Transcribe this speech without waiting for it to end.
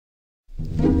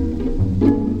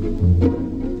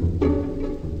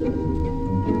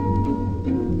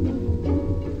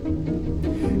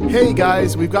Hey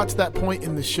guys, we've got to that point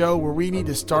in the show where we need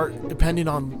to start depending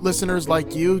on listeners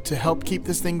like you to help keep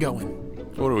this thing going.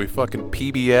 What are we, fucking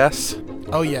PBS?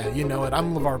 Oh yeah, you know it.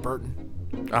 I'm LeVar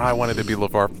Burton. I wanted to be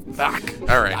LeVar. Fuck.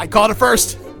 All right. I called it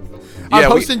first. I'm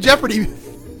hosting Jeopardy.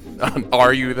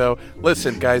 Are you, though?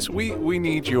 Listen, guys, we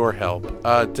need your help.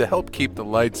 To help keep the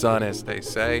lights on, as they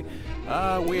say,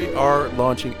 we are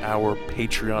launching our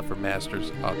Patreon for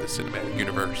Masters of the Cinematic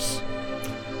Universe.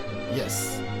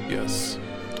 Yes. Yes.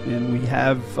 And we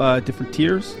have different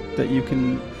tiers that you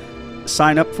can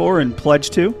sign up for and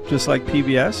pledge to, just like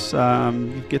PBS.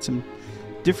 You get some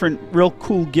different real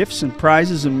cool gifts and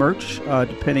prizes and merch,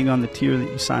 depending on the tier that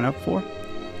you sign up for.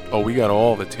 Oh, we got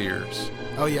all the tiers.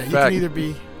 Oh, yeah. You can either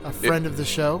be a friend of the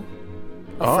show,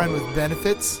 a friend with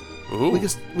benefits. Ooh.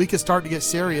 We could start to get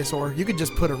serious, or you could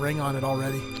just put a ring on it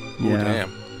already. Yeah. Ooh,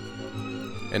 damn.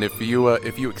 And if you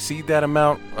exceed that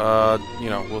amount,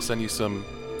 we'll send you some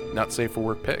not safe for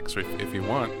work pics if you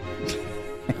want.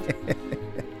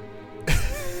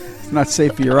 It's not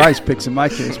safe for your eyes pics in my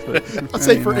case, but not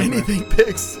safe for anything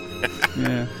pics.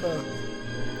 Yeah.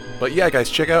 But yeah, guys,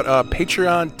 check out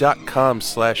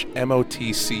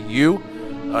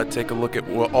patreon.com/MOTCU. Take a look at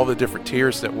all the different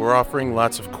tiers that we're offering.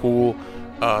 Lots of cool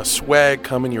swag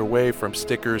coming your way, from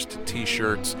stickers to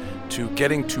t-shirts to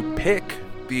getting to pick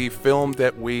the film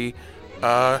that we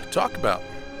talk about.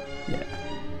 Yeah.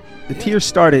 The tiers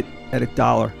started at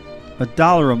 $1.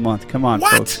 $1 a month. Come on,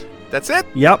 what? folks. That's it?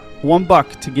 Yep.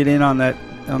 $1 to get in on that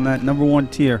number one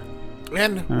tier.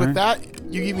 And with that,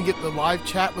 you even get the live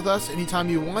chat with us anytime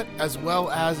you want, as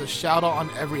well as a shout out on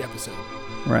every episode.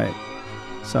 Right.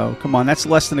 So come on, that's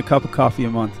less than a cup of coffee a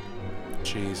month.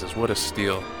 Jesus, what a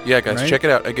steal. Yeah, guys, check it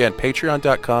out. Again,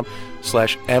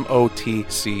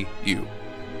 patreon.com/MOTCU.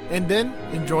 And then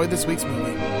enjoy this week's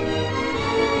movie.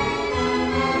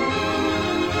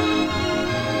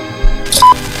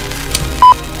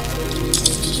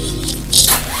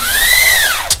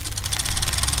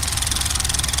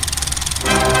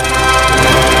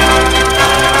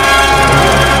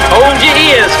 Hold your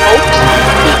ears, folks.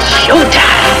 It's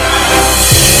showtime.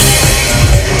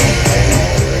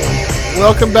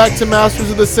 Welcome back to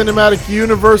Masters of the Cinematic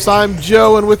Universe. I'm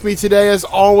Joe, and with me today, as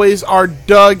always, are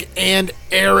Doug and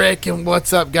Eric. And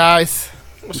what's up, guys?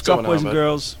 What's up, boys and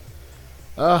girls?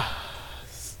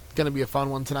 It's gonna be a fun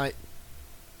one tonight.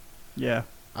 Yeah.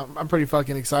 I'm pretty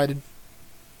fucking excited.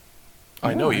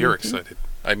 I know you're excited.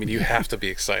 I mean, you have to be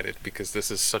excited because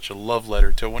this is such a love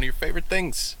letter to one of your favorite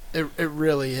things. It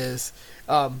really is.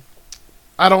 I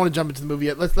don't want to jump into the movie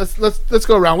yet. Let's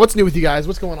go around. What's new with you guys?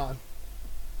 What's going on?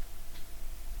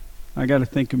 I got to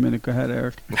think a minute. Go ahead,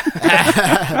 Eric.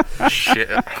 Shit.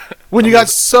 When you got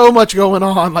so much going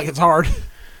on, like, it's hard.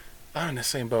 I'm in the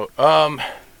same boat.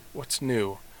 What's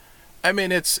new? I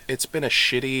mean, it's been a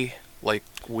shitty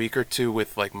week or two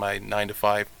with my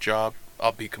 9-to-5 job.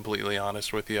 I'll be completely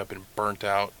honest with you. I've been burnt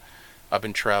out. I've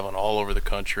been traveling all over the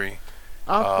country.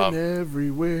 I've been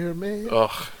everywhere, man.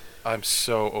 Ugh, I'm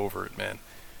so over it, man.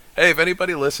 Hey, if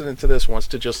anybody listening to this wants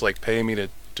to just pay me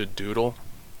to doodle,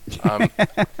 I'm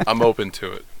open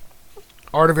to it.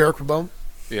 Art of Eric Rabone?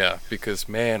 Yeah, because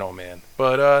man, oh man.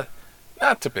 But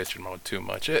not to bitch and moan too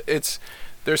much.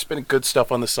 There's been good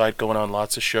stuff on the site going on.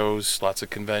 Lots of shows, lots of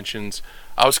conventions.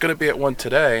 I was going to be at one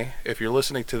today. If you're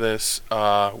listening to this,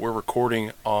 we're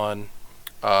recording on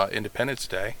Independence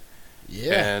Day.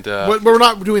 Yeah. And we're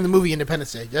not doing the movie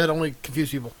Independence Day. That only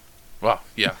confused people. Well,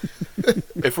 yeah.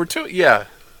 If we're yeah.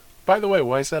 By the way,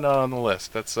 why is that not on the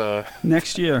list? That's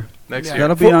next year. Next year.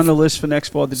 That'll be on the list for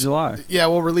next 4th of July. Yeah,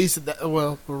 we'll release it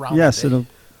around yes, that day. it'll.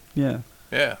 Yeah.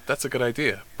 Yeah, that's a good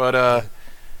idea. But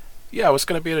yeah, I was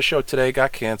going to be at a show today,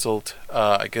 got canceled.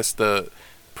 I guess the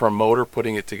promoter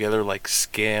putting it together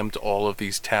scammed all of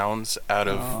these towns out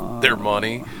of their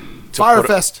money.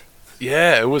 Firefest.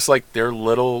 Yeah, it was their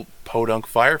little podunk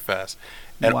Firefest.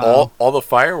 And wow. all the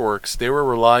fireworks, they were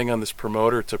relying on this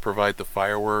promoter to provide the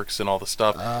fireworks and all the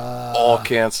stuff, all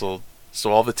canceled.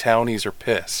 So all the townies are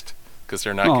pissed because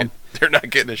they're not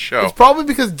getting a show. It's probably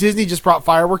because Disney just brought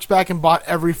fireworks back and bought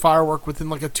every firework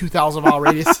within a 2,000-mile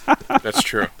radius. That's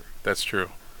true. That's true.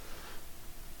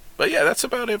 But yeah, that's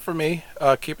about it for me.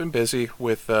 Keeping busy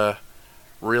with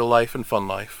real life and fun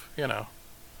life, Yeah.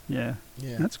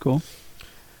 That's cool.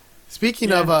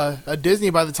 Speaking of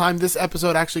Disney, by the time this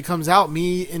episode actually comes out,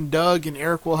 me and Doug and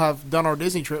Eric will have done our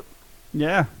Disney trip.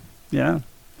 Yeah. I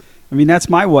mean, that's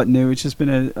my what new. It's just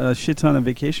been a shit ton of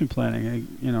vacation planning.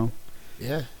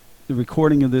 Yeah. The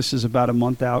recording of this is about a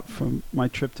month out from my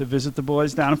trip to visit the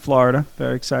boys down in Florida.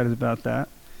 Very excited about that.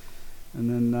 And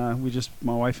then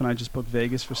my wife and I just booked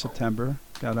Vegas for September.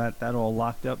 Got that all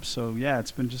locked up. So yeah,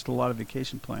 it's been just a lot of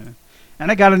vacation planning.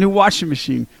 And I got a new washing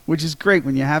machine, which is great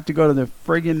when you have to go to the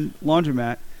friggin'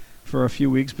 laundromat for a few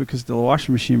weeks because the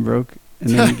washing machine broke, and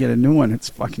then you get a new one. It's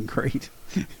fucking great.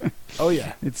 Oh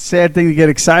yeah, it's a sad thing to get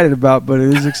excited about, but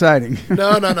it is exciting.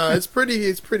 No, it's pretty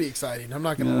exciting. I'm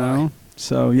not gonna lie.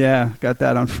 So yeah, got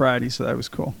that on Friday, so that was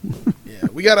cool. Yeah,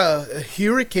 we got a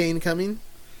hurricane coming.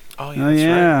 Oh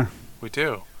yeah, Right. We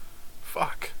do.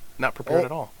 Fuck, not prepared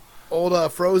at all.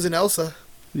 Old frozen Elsa.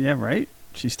 Yeah, right.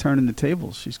 She's turning the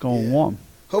tables. She's going warm.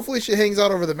 Hopefully, she hangs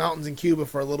out over the mountains in Cuba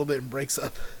for a little bit and breaks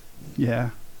up.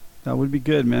 Yeah, that would be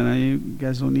good, man. You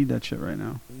guys don't need that shit right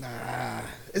now. Nah.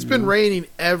 It's been raining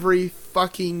every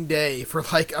fucking day for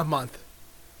like a month.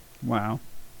 Wow.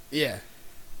 Yeah.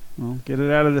 Well, get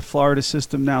it out of the Florida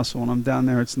system now, so when I'm down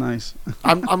there, it's nice.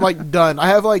 I'm like done. I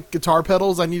have like guitar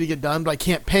pedals I need to get done, but I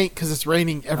can't paint because it's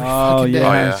raining every fucking day.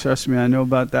 Oh, yeah. Trust me, I know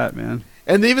about that, man.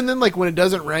 And even then, like when it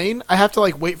doesn't rain, I have to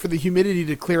like wait for the humidity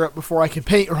to clear up before I can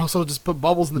paint, or else I'll just put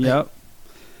bubbles in the paint. Yep.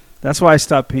 That's why I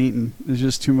stopped painting. It's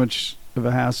just too much of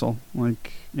a hassle.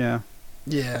 Like, yeah.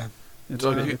 Yeah.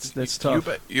 It's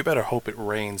tough. You better hope it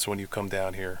rains when you come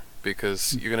down here,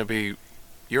 because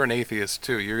you're an atheist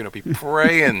too. You're gonna be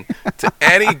praying to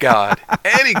any god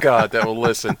that will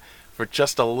listen for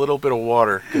just a little bit of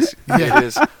water, because it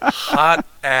is hot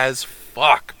as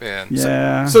fuck, man.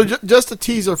 Yeah. So just a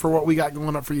teaser for what we got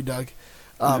going up for you, Doug.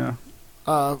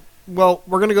 Well,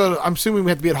 we're gonna go. I'm assuming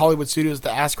we have to be at Hollywood Studios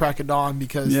to ass crack of dawn,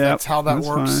 because that's how that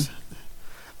works.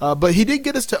 But he did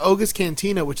get us to Oga's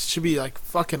Cantina, which should be like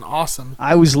fucking awesome.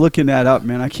 I was looking that up,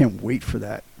 man. I can't wait for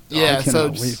that. Yeah,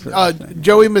 so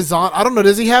Joey Mazan, I don't know.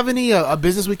 Does he have any a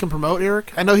business we can promote,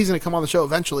 Eric? I know he's going to come on the show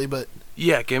eventually, but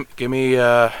yeah, give me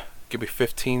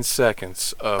 15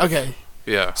 seconds. Okay.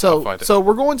 Yeah. So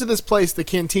we're going to this place, the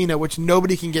Cantina, which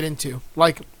nobody can get into.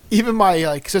 Like even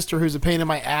my sister, who's a pain in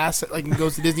my ass, and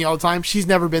goes to Disney all the time. She's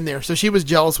never been there, so she was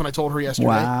jealous when I told her yesterday.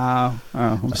 Wow.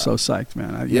 Oh, I'm so psyched,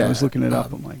 man. I was looking it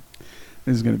up. I'm like,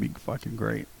 this is going to be fucking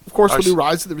great. Of course, we'll do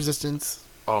Rise of the Resistance.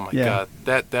 Oh my god,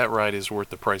 that ride is worth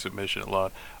the price of admission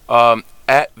alone.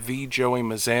 At the Joey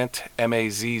Mazzant,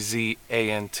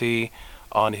 Mazzant,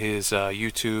 on his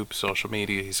YouTube, social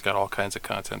media, he's got all kinds of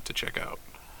content to check out.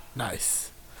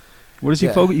 Nice. What does he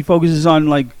focus? He focuses on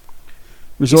like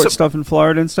resort stuff in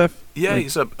Florida and stuff. Yeah,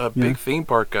 he's a big theme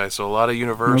park guy, so a lot of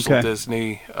Universal,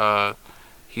 Disney.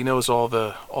 He knows all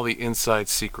the inside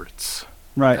secrets.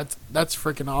 Right. That's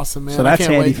freaking awesome, man. So that's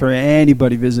handy for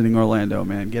anybody visiting Orlando,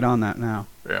 man. Get on that now.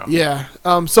 Yeah.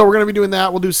 Yeah. So we're gonna be doing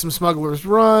that. We'll do some Smuggler's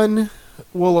Run.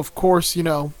 We'll of course,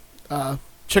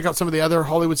 check out some of the other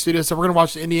Hollywood studios. So we're gonna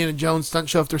watch the Indiana Jones stunt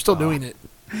show if they're still doing it.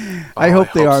 I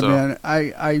hope they are, man.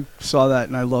 I saw that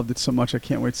and I loved it so much. I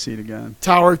can't wait to see it again.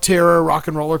 Tower of Terror, Rock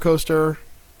and Roller Coaster.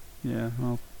 Yeah.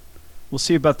 Well, we'll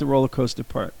see about the roller coaster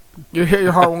part.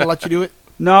 Your heart won't let you do it.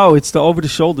 No, it's the over the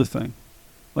shoulder thing.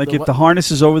 Like if what? the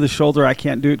harness is over the shoulder, I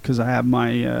can't do it because I have my.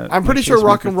 I'm pretty sure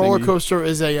Rock and Roller Coaster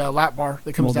is a lap bar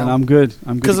that comes down. Then I'm good.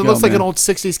 Because it looks like an old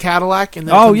 '60s Cadillac. And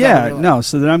then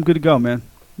So then I'm good to go, man.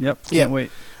 Yep. Can't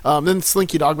wait. Then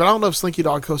Slinky Dog, but I don't know if Slinky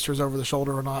Dog Coaster is over the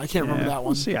shoulder or not. I can't remember that one.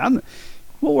 We'll see.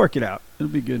 We'll work it out. It'll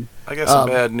be good. I got some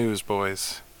bad news,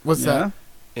 boys. What's that?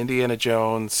 Indiana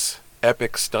Jones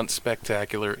Epic Stunt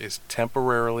Spectacular is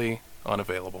temporarily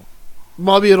unavailable.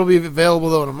 Maybe it'll be available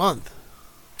though in a month.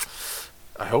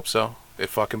 I hope so. It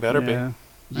fucking better be. Yep.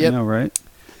 I know, right?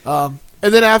 And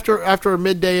then after a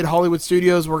midday at Hollywood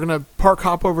Studios, we're gonna park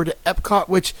hop over to Epcot.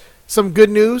 Which some good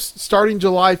news: starting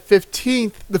July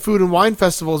 15th, the Food and Wine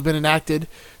Festival has been enacted,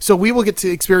 so we will get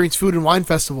to experience Food and Wine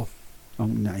Festival. Oh,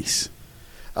 nice.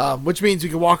 Which means we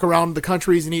can walk around the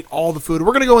countries and eat all the food.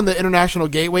 We're gonna go in the International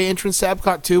Gateway entrance to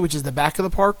Epcot too, which is the back of the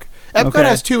park. Epcot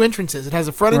has two entrances. It has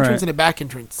a front entrance and a back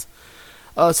entrance.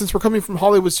 Since we're coming from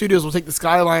Hollywood Studios, we'll take the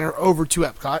Skyliner over to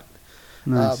Epcot.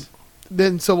 Nice.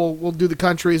 So we'll do the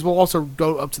countries. We'll also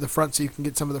go up to the front so you can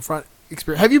get some of the front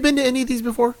experience. Have you been to any of these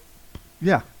before?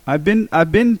 Yeah, I've been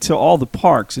to all the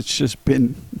parks. It's just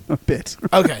been a bit.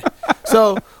 Okay,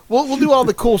 so we'll do all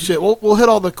the cool shit. We'll hit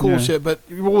all the cool shit, but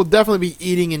we'll definitely be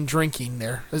eating and drinking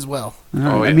there as well.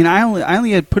 I mean, I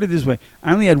only had, put it this way,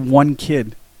 I only had one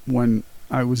kid when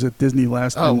I was at Disney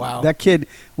last time. Oh, wow. That kid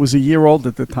was a year old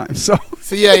at the time. So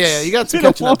yeah, you got some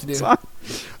catching up to do.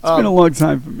 It's been a long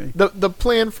time for me. The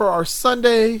plan for our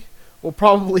Sunday, we'll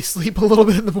probably sleep a little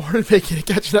bit in the morning,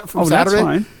 catching up from Saturday.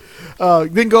 That's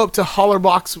fine. Then go up to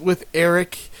Hollerbox with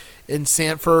Eric in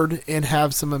Sanford and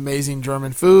have some amazing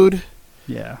German food.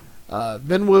 Yeah.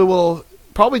 Then we will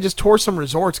probably just tour some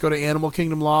resorts, go to Animal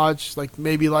Kingdom Lodge,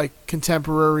 maybe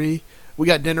Contemporary, We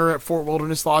got dinner at Fort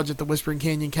Wilderness Lodge at the Whispering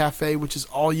Canyon Cafe, which is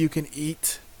all you can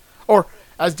eat, or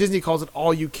as Disney calls it,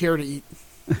 all you care to eat.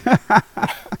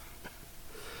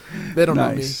 They don't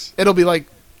know me. It'll be like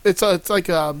it's like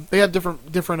they have different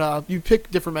you pick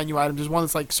different menu items. There's one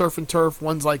that's like surf and turf,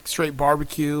 one's like straight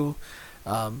barbecue,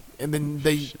 and then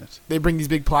they bring these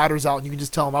big platters out, and you can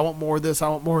just tell them, I want more of this, I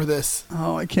want more of this.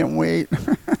 Oh, I can't wait.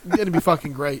 It's gonna be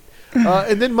fucking great.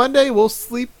 And then Monday we'll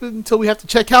sleep until we have to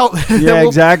check out. Yeah,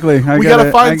 exactly. We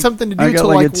gotta find something to do till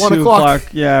like 1 o'clock.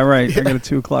 Yeah, right. Yeah. I got a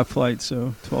 2 o'clock flight,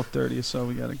 so 12:30. So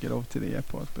we gotta get over to the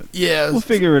airport. But yeah, we'll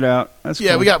figure it out. That's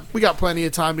cool. we got plenty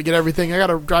of time to get everything. I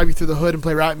gotta drive you through the hood and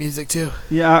play rap music too.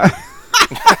 Yeah.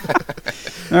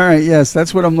 All right. Yes,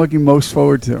 that's what I'm looking most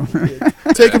forward to.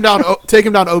 Take him down. Take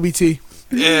him down OBT.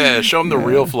 Yeah, show him the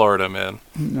real Florida, man.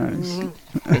 Nice.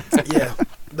 Yeah.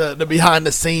 The behind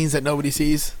the scenes that nobody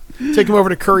sees. Take him over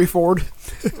to Curry Ford.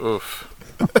 Oof.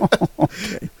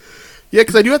 Okay. Yeah,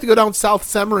 because I do have to go down South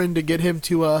Semarin to get him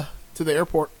to the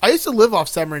airport. I used to live off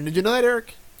Semarin. Did you know that,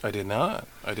 Eric? I did not.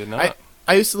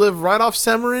 I used to live right off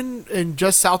Semarin and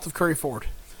just south of Curry Ford.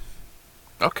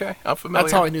 Okay, I'm familiar.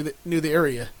 That's how I knew the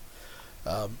area.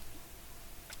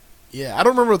 Yeah, I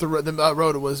don't remember what the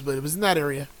road it was, but it was in that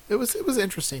area. It was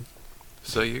interesting.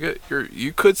 So you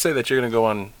could say that you're going to go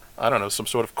on, I don't know, some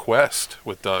sort of quest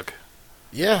with Doug.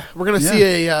 Yeah, we're gonna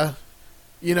see a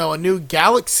new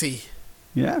galaxy.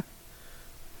 Yeah.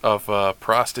 Of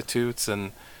prostitutes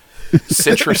and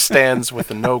citrus stands with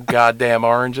no goddamn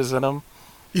oranges in them.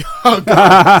 Oh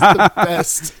God, it's the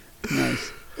best.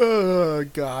 Nice. Oh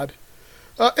God.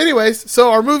 Anyways, so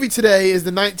our movie today is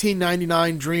the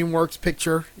 1999 DreamWorks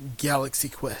picture Galaxy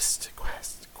Quest. Quest.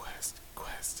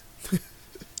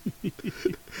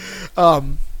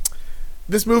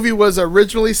 This movie was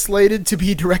originally slated to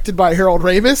be directed by Harold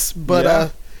Ramis,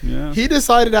 but he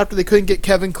decided after they couldn't get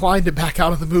Kevin Kline to back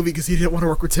out of the movie because he didn't want to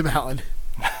work with Tim Allen.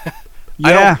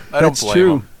 Yeah, I don't blame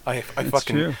true. him. I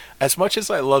fucking true. As much as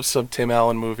I love some Tim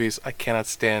Allen movies, I cannot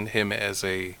stand him as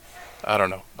a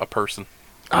person.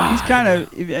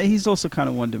 He's also kind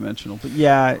of one-dimensional, but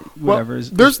yeah, whatever. Well,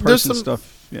 there's some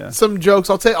stuff. Yeah. Some jokes.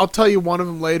 I'll tell you one of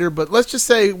them later. But let's just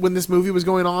say when this movie was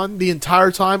going on, the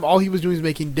entire time, all he was doing was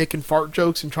making dick and fart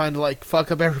jokes and trying to like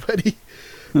fuck up everybody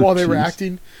while they were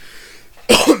acting.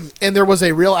 And there was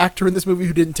a real actor in this movie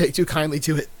who didn't take too kindly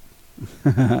to it.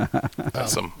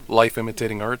 That's some life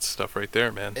imitating art stuff right there,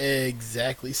 man.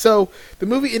 Exactly. So the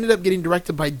movie ended up getting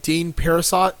directed by Dean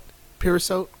Parasot.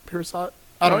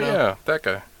 I don't know. Yeah, that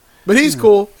guy. But he's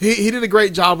cool. He did a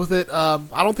great job with it. I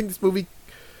don't think this movie.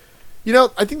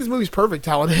 I think this movie's perfect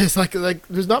how it is. Like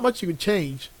there's not much you could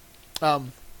change.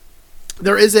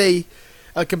 There is a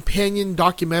companion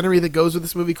documentary that goes with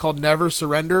this movie called Never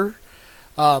Surrender,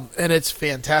 and it's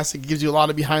fantastic. It gives you a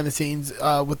lot of behind the scenes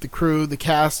with the crew, the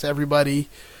cast, everybody.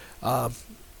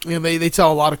 They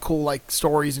tell a lot of cool like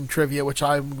stories and trivia, which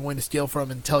I'm going to steal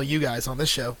from and tell you guys on this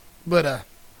show. But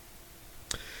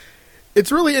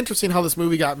it's really interesting how this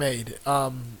movie got made.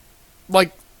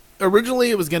 Originally,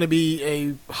 it was going to be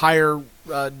a higher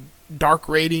dark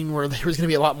rating where there was going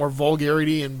to be a lot more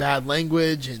vulgarity and bad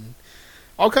language and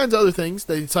all kinds of other things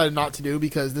they decided not to do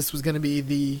because this was going to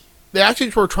be They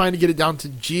actually were trying to get it down to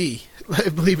G,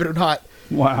 believe it or not.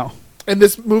 Wow. And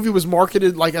this movie was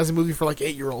marketed as a movie for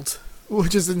 8-year-olds,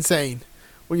 which is insane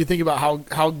when you think about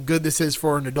how good this is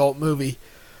for an adult movie.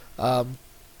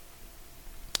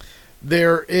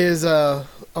 There is a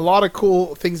lot of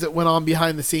cool things that went on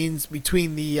behind the scenes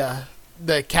between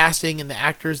the casting and the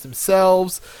actors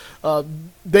themselves.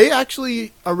 They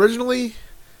actually originally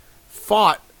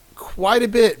fought quite a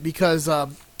bit because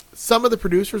some of the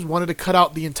producers wanted to cut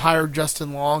out the entire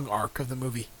Justin Long arc of the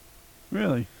movie.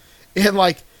 Really?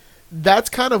 And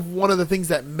that's kind of one of the things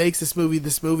that makes this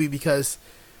movie because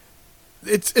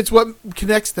it's what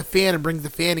connects the fan and brings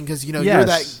the fan in because you're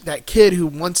that kid who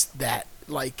wants that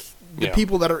the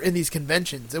people that are in these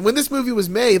conventions. And when this movie was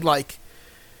made,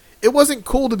 it wasn't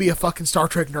cool to be a fucking Star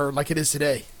Trek nerd like it is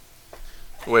today.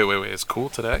 Wait. It's cool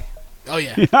today? Oh,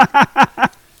 yeah.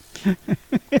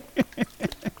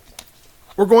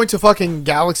 We're going to fucking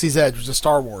Galaxy's Edge, which is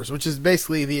Star Wars, which is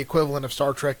basically the equivalent of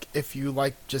Star Trek if you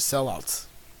like just sellouts.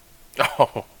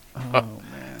 Oh, man.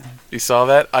 You saw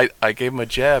that? I gave him a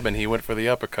jab and he went for the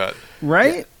uppercut.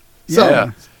 Right?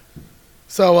 Yeah.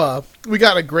 So we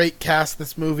got a great cast in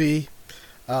this movie.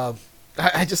 I don't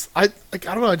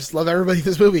know. I just love everybody in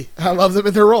this movie. I love them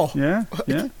in their role. Yeah.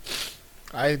 Yeah.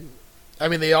 I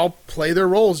mean, they all play their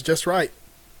roles just right.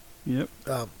 Yep.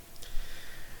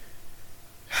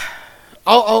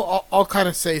 I'll kind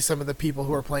of say some of the people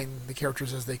who are playing the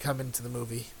characters as they come into the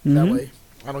movie. Mm-hmm. That way,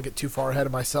 I don't get too far ahead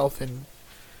of myself and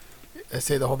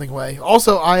say the whole thing away.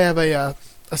 Also, I have a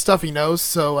stuffy nose,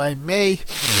 so I may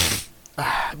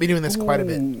be doing this quite a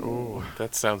bit. Ooh,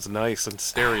 that sounds nice in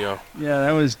stereo. Yeah,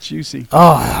 that was juicy.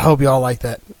 Oh, I hope you all like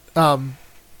that.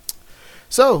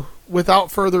 So,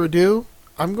 without further ado,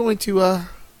 I'm going to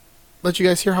let you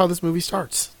guys hear how this movie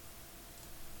starts.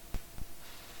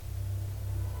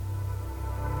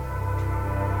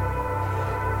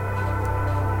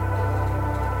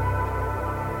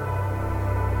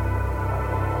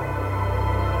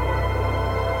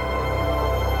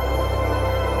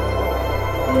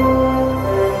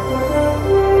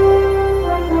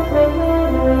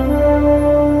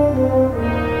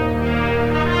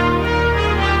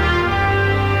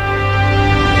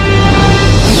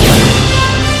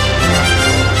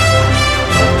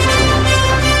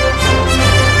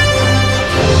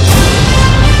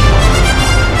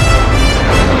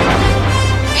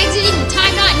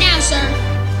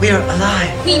 We're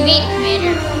alive. We made it,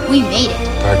 Commander. We made it.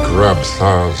 By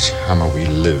Grubthar's hammer we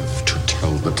live to tell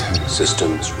the tale.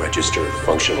 Systems registered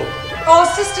functional. All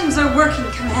systems are working,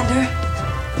 Commander.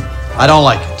 I don't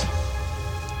like it. It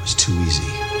was too easy.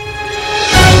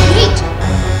 Wait!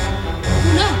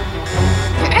 Oh no!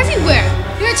 They're everywhere!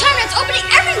 There are time rats opening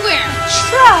everywhere!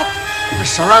 Trap! We're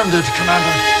surrounded,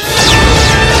 Commander.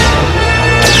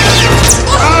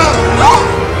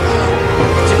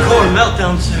 It's a core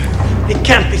meltdown, sir. It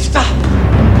can't be stopped.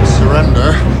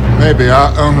 Surrender may be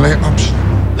our only option.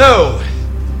 No!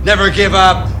 Never give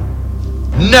up.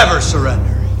 Never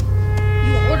surrender.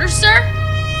 You order, sir?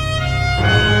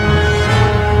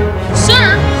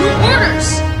 Sir, who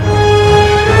orders?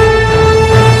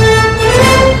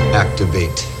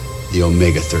 Activate the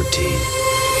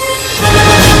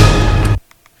Omega-13.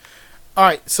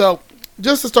 Alright, so,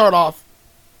 just to start off,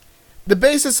 the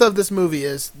basis of this movie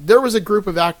is there was a group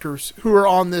of actors who were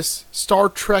on this Star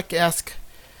Trek-esque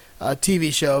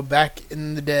TV show back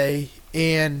in the day,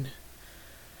 and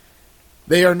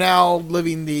they are now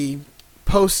living the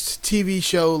post-TV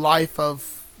show life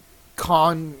of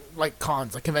cons, like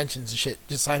conventions and shit,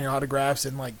 just signing autographs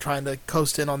and like trying to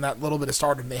coast in on that little bit of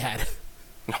stardom they had.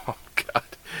 Oh, God.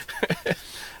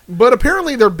 But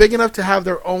apparently they're big enough to have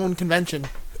their own convention.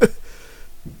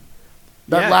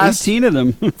 That lasts 18 of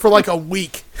them. for like a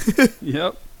week.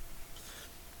 Yep.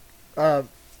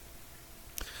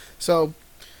 So,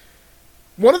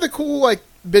 one of the cool like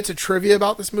bits of trivia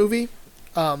about this movie,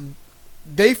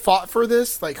 they fought for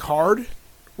this like hard,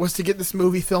 was to get this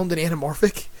movie filmed in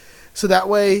anamorphic, so that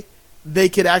way they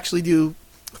could actually do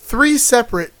 3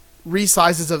 separate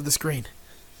resizes of the screen.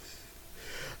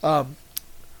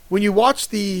 When you watch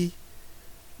the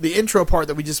intro part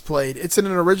that we just played, it's in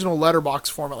an original letterbox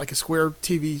format, like a square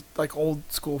TV, like old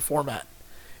school format.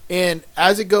 And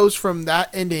as it goes from that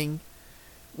ending,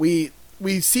 we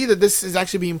see that this is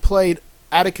actually being played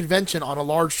at a convention on a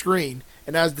large screen.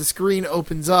 And as the screen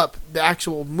opens up, the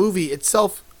actual movie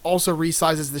itself also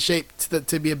resizes the shape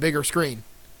to be a bigger screen.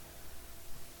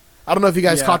 I don't know if you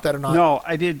guys caught that or not. No,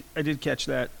 I did catch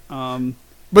that.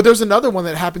 But there's another one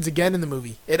that happens again in the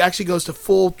movie. It actually goes to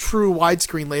full, true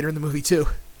widescreen later in the movie, too.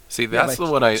 See, that's the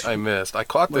one I missed. I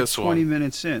caught like this 20 one.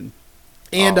 minutes in.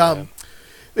 And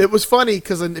it was funny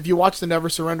because if you watch the Never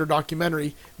Surrender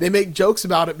documentary, they make jokes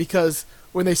about it because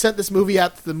when they sent this movie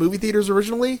out to the movie theaters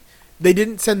originally, they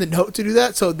didn't send the note to do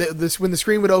that. So when the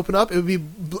screen would open up, it would be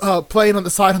playing on the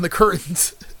side on the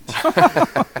curtains.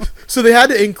 So they had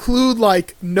to include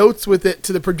like notes with it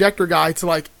to the projector guy to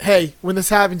like, hey, when this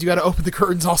happens, you got to open the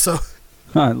curtains also.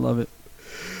 I love it.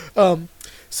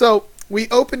 So we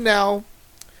open now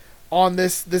on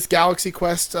this Galaxy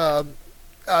Quest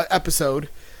episode,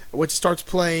 which starts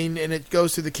playing, and it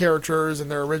goes through the characters and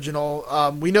their original.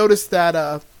 We noticed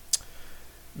that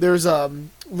there's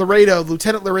Laredo,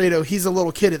 Lieutenant Laredo. He's a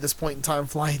little kid at this point in time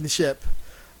flying the ship.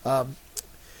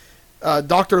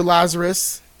 Dr.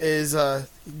 Lazarus is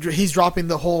he's dropping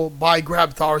the whole "by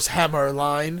Grabthar's hammer"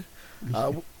 line.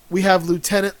 We have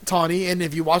Lieutenant Tawny, and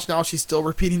if you watch now, she's still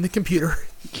repeating the computer.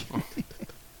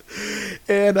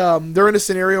 And they're in a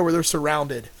scenario where they're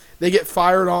surrounded. They get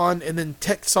fired on, and then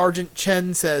Tech Sergeant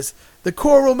Chen says, "The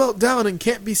core will melt down and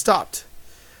can't be stopped."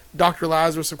 Dr.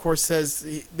 Lazarus, of course, says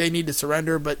they need to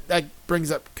surrender, but that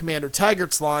brings up Commander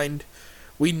Taggart's line,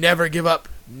 "We never give up,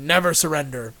 never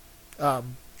surrender."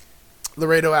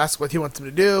 Laredo asks what he wants them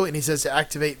to do, and he says to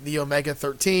activate the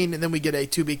Omega-13, and then we get a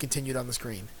to be continued on the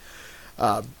screen.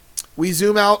 We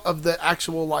zoom out of the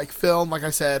actual like film, like I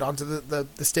said, onto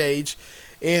the stage,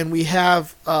 and we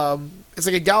have it's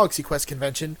like a Galaxy Quest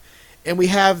convention, and we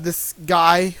have this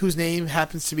guy whose name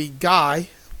happens to be Guy,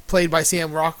 played by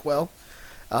Sam Rockwell,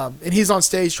 and he's on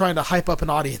stage trying to hype up an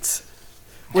audience,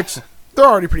 which they're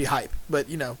already pretty hype, but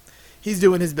you know, he's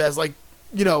doing his best, like,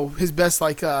 his best,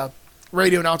 like,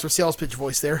 radio announcer sales pitch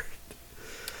voice there.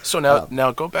 So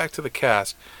now go back to the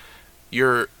cast.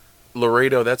 Your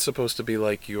Laredo, that's supposed to be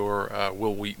like your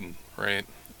Will Wheaton, right?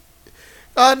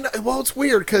 Well, it's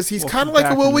weird because he's kind of like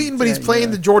a Will Wheaton, but he's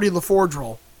playing the Geordie LaForge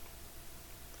role.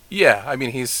 Yeah, I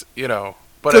mean, he's, but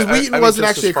because Wheaton wasn't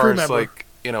actually a crew member. Like,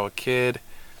 a kid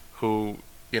who,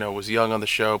 was young on the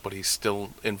show, but he's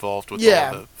still involved with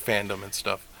all the fandom and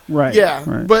stuff. Right. Yeah,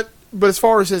 right. But as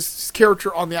far as his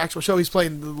character on the actual show, he's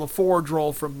playing the LaForge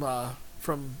role from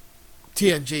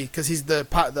TNG because he's the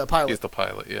pilot. He's the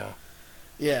pilot, yeah.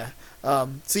 Yeah.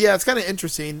 So yeah, it's kind of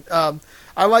interesting.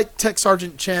 I like Tech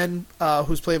Sergeant Chen,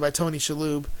 who's played by Tony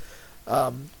Shalhoub.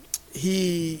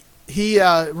 He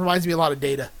reminds me a lot of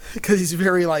Data because he's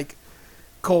very like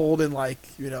cold and like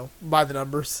by the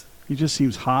numbers. He just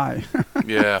seems high.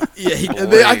 Yeah.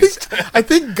 Yeah. I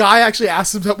think Guy actually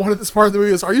asked him at one of this part of the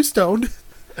movie, "Are you stoned?"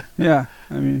 Yeah.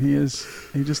 I mean, he is.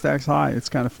 He just acts high. It's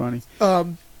kind of funny.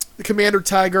 Commander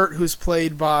Taggart, who's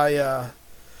played by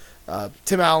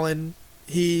Tim Allen.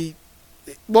 I'm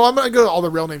going to go to all the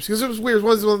real names because it was weird. It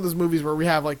was one of those movies where we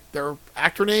have like their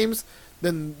actor names,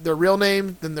 then their real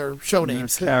name, then their show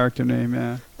names. Their character name,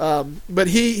 yeah. But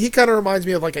he kind of reminds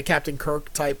me of like a Captain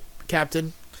Kirk type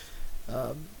captain.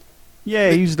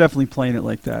 Yeah, he's definitely playing it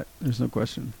like that. There's no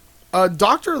question.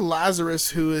 Dr.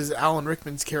 Lazarus, who is Alan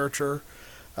Rickman's character,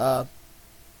 I'm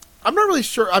not really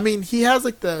sure. I mean, he has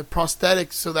like the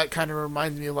prosthetics, so that kind of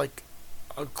reminds me of like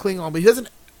a Klingon, but he doesn't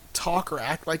talk or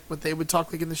act like what they would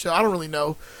talk like in the show. I don't really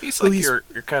know. He's like your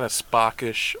kind of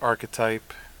Spockish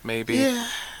archetype, maybe. Yeah,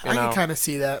 I can kind of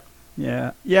see that.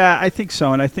 Yeah, I think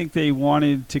so, and I think they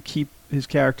wanted to keep his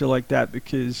character like that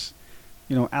because,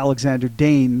 Alexander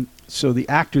Dane. So the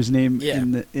actor's name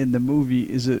in the movie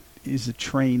is a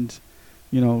trained,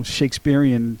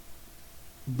 Shakespearean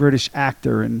British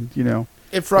actor, and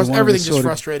everything's just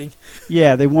frustrating.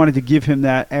 Yeah, they wanted to give him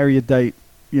that erudite,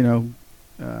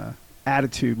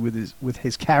 attitude with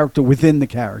his character within the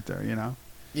character,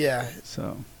 Yeah.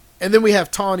 So. And then we have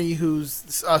Tawny,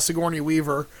 who's Sigourney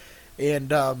Weaver,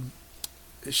 and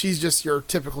she's just your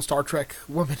typical Star Trek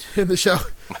woman in the show.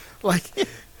 Like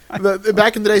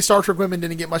back in the day, Star Trek women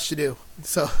didn't get much to do,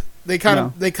 so they kind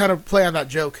of play on that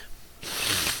joke.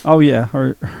 Oh yeah,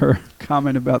 her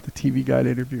comment about the TV Guide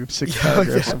interview, 6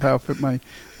 paragraphs of how fit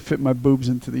my boobs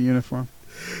into the uniform.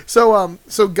 So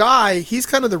Guy, he's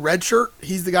kind of the red shirt.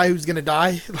 He's the guy who's gonna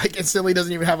die, like instantly,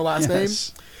 doesn't even have a last name.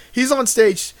 He's on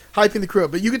stage hyping the crew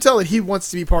up, but you can tell that he wants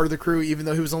to be part of the crew, even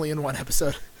though he was only in one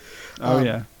episode.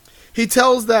 Yeah. He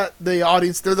tells that the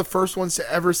audience they're the first ones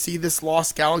to ever see this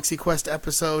Lost Galaxy Quest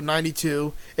episode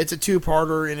 92. It's a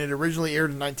 2-parter, and it originally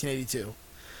aired in 1982.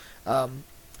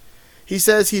 He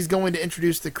says he's going to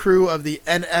introduce the crew of the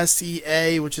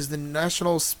NSEA, which is the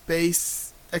National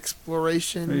Space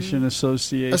Exploration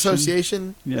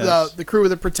Association. Yes. The crew of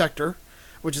the Protector,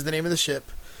 which is the name of the ship.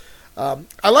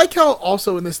 I like how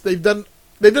also in this they've done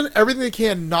everything they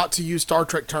can not to use Star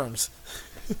Trek terms.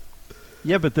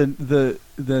 Yeah, but the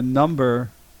number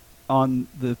on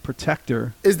the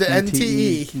Protector is the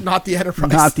NTE, not the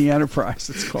Enterprise. Not the Enterprise,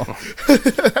 it's called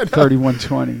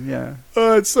 3120. Yeah.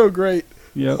 It's so great.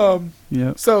 Yeah.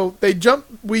 So they jump.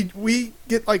 We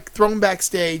get like thrown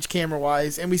backstage camera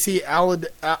wise, and we see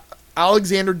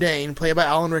Alexander Dane, played by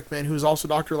Alan Rickman, who's also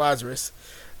Dr. Lazarus.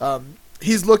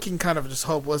 He's looking kind of just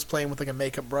hopeless, playing with like a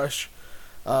makeup brush.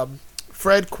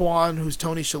 Fred Kwan, who's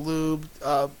Tony Shalhoub,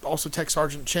 also Tech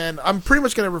Sergeant Chen. I'm pretty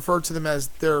much going to refer to them as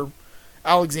their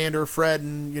Alexander, Fred,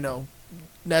 and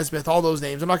Nesmith, all those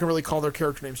names. I'm not going to really call their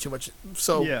character names too much,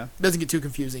 so it doesn't get too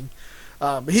confusing.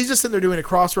 But he's just sitting there doing a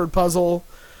crossword puzzle.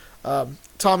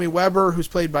 Tommy Weber, who's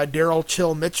played by Daryl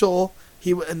Chill Mitchell.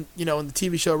 In the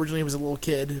TV show originally he was a little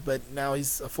kid, but now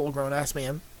he's a full-grown ass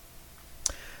man.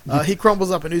 He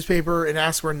crumbles up a newspaper and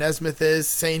asks where Nesmith is,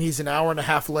 saying he's an hour and a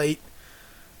half late.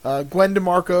 Glenn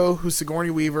DeMarco, who's Sigourney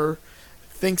Weaver,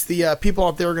 thinks the people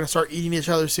out there are going to start eating each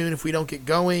other soon if we don't get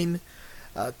going.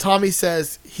 Tommy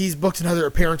says he's booked another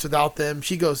appearance without them.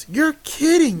 She goes, "You're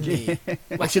kidding me."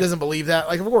 Like she doesn't believe that.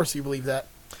 Like, of course you believe that.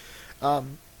 A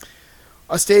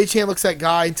stagehand looks at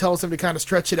Guy and tells him to kind of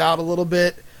stretch it out a little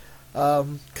bit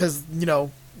because,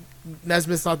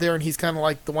 Nesmith's not there and he's kind of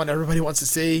like the one everybody wants to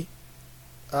see.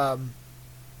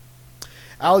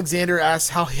 Alexander asks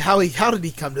how did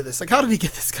he come to this? Like, how did he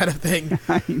get this kind of thing?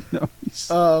 I know.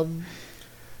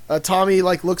 Tommy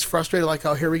looks frustrated, like,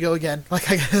 oh, here we go again. Like,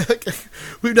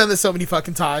 we've done this so many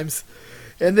fucking times.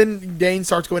 And then Dane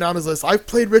starts going down his list. I've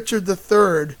played Richard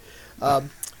III.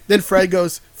 Then Fred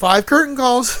goes, 5 curtain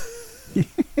calls.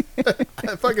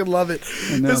 I fucking love it.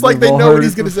 It's like they know what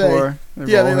he's gonna say.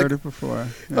 They've all heard it before.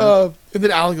 Yeah. And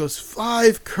then Alan goes,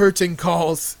 5 curtain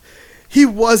calls. He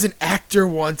was an actor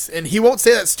once, and he won't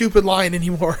say that stupid line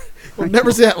anymore. He'll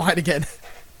never say that line again.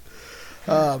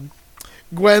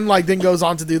 Gwen then goes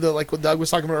on to do what Doug was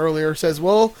talking about earlier. Says,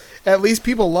 well, at least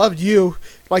people loved you.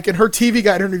 Like in her TV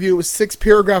Guide interview, it was 6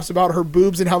 paragraphs about her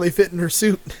boobs and how they fit in her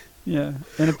suit. Yeah,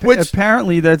 and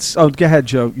apparently that's. Oh, go ahead,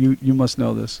 Joe. You must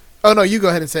know this. Oh no, you go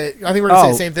ahead and say it. I think we're gonna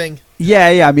say the same thing.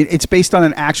 Yeah. I mean, it's based on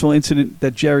an actual incident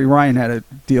that Jerry Ryan had to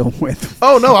deal with.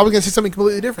 Oh no, I was gonna say something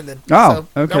completely different then. Oh,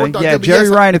 okay. Yeah, Jerry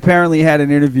Ryan apparently had an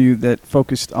interview that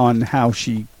focused on how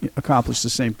she accomplished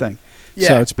the same thing. Yeah.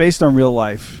 So it's based on real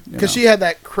life. Because she had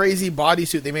that crazy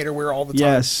bodysuit they made her wear all the time.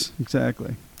 Yes,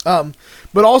 exactly.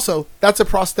 But also that's a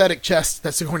prosthetic chest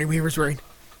that Sigourney Weaver's wearing.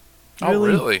 Oh,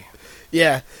 really?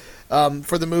 Yeah.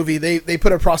 For the movie, they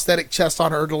put a prosthetic chest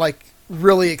on her to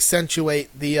really accentuate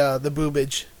the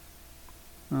boobage.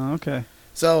 Oh, okay.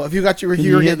 So if you got you're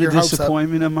getting your hopes up.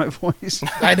 Disappointment in my voice.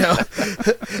 I know.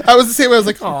 I was the same way. I was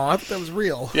like, oh, I thought that was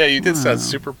real. Yeah, you did sound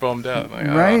super bummed out.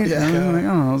 Right?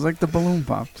 Yeah. I was like the balloon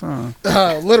popped.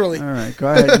 Literally. All right, go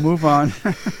ahead. Move on.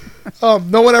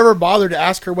 No one ever bothered to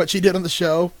ask her what she did on the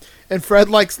show. And Fred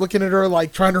looking at her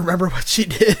trying to remember what she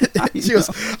did. She goes,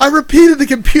 I repeated the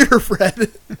computer,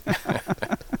 Fred.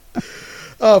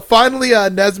 Finally,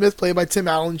 Nesmith, played by Tim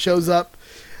Allen, shows up.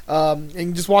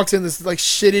 And just walks in this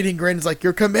shit-eating grin. Is like,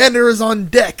 your commander is on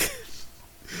deck.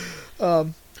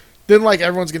 Then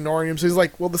everyone's ignoring him. So he's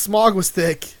like, well, the smog was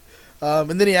thick.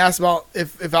 And then he asks about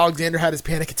if Alexander had his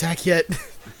panic attack yet.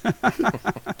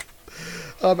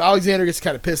 Alexander gets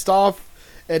kind of pissed off.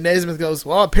 And Nesmith goes,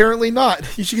 well, apparently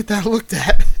not. You should get that looked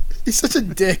at. He's such a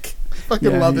dick. I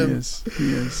fucking love him.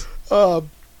 He is. So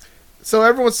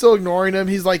everyone's still ignoring him.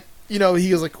 He's like, he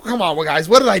goes come on, well, guys,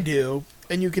 what did I do?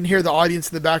 And you can hear the audience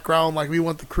in the background we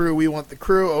want the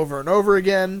crew over and over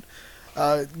again.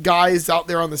 Guys out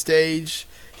there on the stage.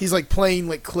 He's playing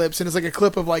clips, and it's a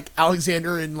clip of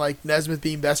Alexander and Nesmith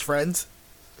being best friends.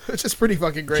 It's just pretty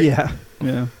fucking great. Yeah.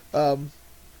 And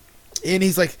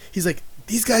he's like,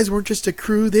 these guys weren't just a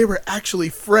crew, they were actually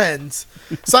friends.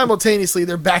 Simultaneously,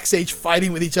 they're backstage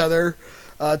fighting with each other.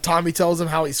 Tommy tells him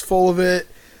how he's full of it.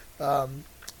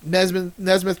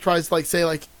 Nesmith tries to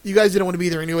say you guys didn't want to be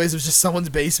there anyways, it was just someone's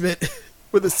basement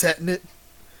with a set in it.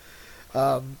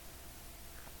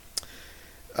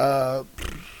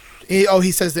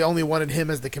 He says they only wanted him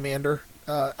as the commander.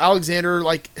 Alexander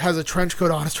has a trench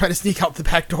coat on, is trying to sneak out the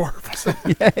back door.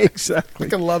 Yeah, exactly.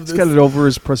 I love this. He's got it over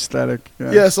his prosthetic.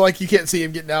 Yeah, so you can't see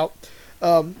him getting out.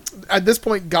 At this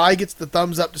point, Guy gets the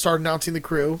thumbs up to start announcing the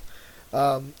crew.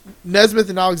 Nesmith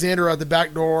and Alexander are at the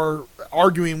back door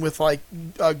arguing with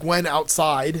Gwen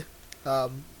outside.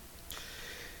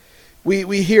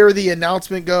 We hear the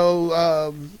announcement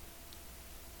go.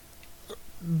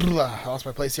 I lost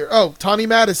my place here. Oh, Tawny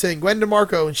Madison, Gwen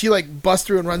DeMarco, and she busts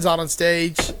through and runs out on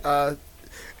stage.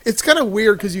 It's kind of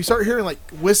weird because you start hearing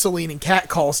whistling and cat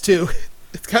calls too.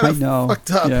 It's kind of fucked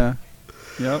up. Yeah.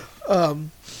 Yep.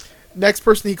 Next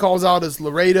person he calls out is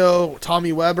Laredo,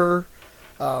 Tommy Weber.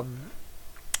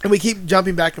 And we keep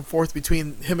jumping back and forth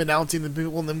between him announcing the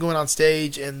people and them going on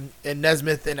stage and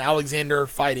Nesmith and Alexander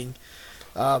fighting.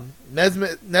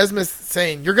 Nesmith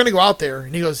saying, you're going to go out there.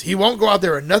 And he goes, he won't go out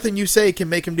there and nothing you say can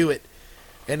make him do it.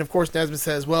 And of course Nesmith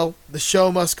says, well, the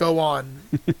show must go on.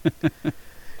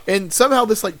 And somehow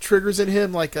this triggers in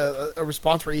him a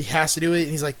response where he has to do it.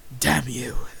 And he's like, damn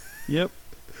you. Yep.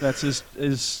 That's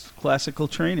his classical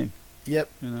training. Yep.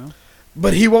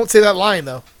 But he won't say that line,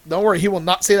 though. Don't worry, he will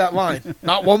not say that line.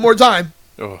 Not one more time.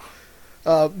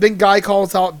 Then Guy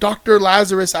calls out Dr.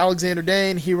 Lazarus Alexander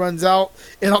Dane. He runs out,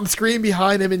 and on the screen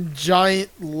behind him in giant,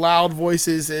 loud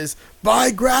voices is,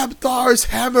 by Grabthar's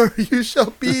hammer you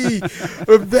shall be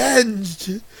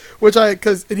avenged.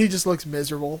 And he just looks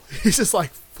miserable. He's just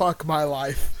like, fuck my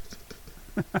life.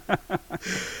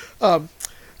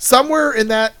 Somewhere in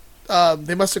that,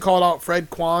 they must have called out Fred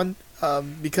Kwan.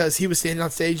 Because he was standing on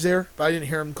stage there, but I didn't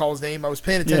hear him call his name. I was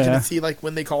paying attention to see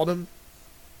when they called him.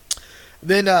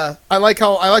 Then I like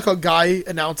how Guy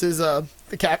announces the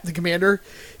commander.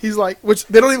 He's which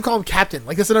they don't even call him captain.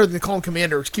 That's another thing, they call him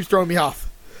commander, which keeps throwing me off.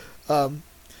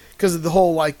 Because of the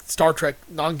whole Star Trek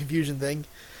non-confusion thing.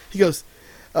 He goes,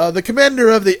 the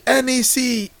commander of the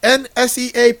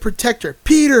NSEA Protector,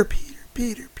 Peter,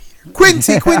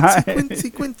 Quincy,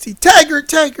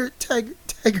 Taggart.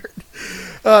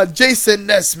 Jason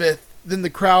Nesmith. Then the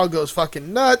crowd goes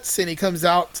fucking nuts, and he comes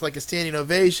out to a standing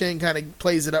ovation, kind of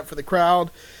plays it up for the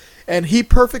crowd, and he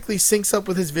perfectly syncs up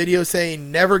with his video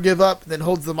saying never give up, and then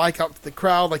holds the mic out to the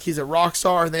crowd like he's a rock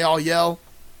star, and they all yell.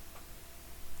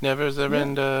 Never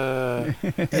surrender.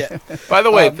 Yeah. By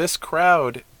the way, this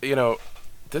crowd,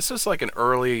 this is like an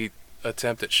early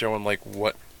attempt at showing like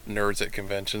what nerds at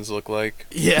conventions look like.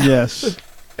 Yeah. Yes.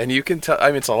 And you can tell, I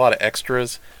mean, it's a lot of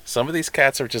extras. Some of these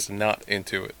cats are just not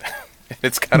into it.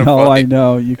 It's kind of No, funny. I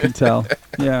know. You can tell.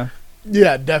 Yeah.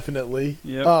 Yeah, definitely.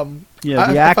 Yep.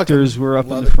 Yeah, the actors were up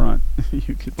in the front.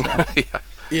 You could tell.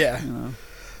 Yeah. You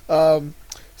know.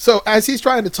 So as he's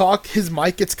trying to talk, his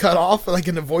mic gets cut off,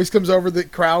 and a voice comes over the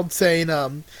crowd saying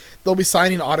they'll be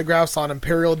signing autographs on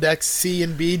Imperial decks C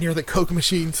and B near the Coke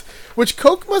machines, which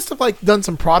Coke must have done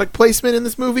some product placement in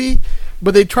this movie,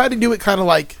 but they tried to do it kind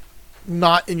of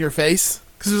not in your face,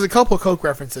 because there's a couple of Coke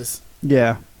references.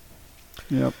 Yeah.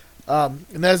 Yep.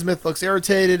 Nesmith looks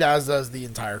irritated, as does the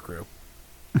entire crew.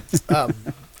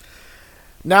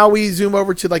 Now we zoom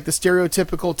over to the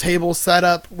stereotypical table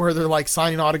setup where they're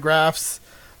signing autographs.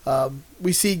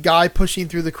 We see Guy pushing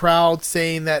through the crowd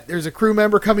saying that there's a crew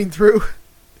member coming through.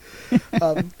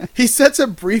 He sets a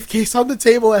briefcase on the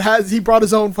table that he brought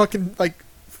his own fucking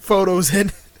photos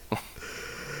in.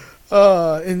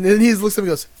 And then he looks at me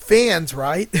and goes, "Fans,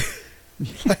 right?"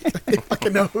 They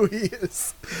fucking know who he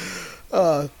is.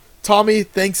 Tommy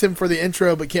thanks him for the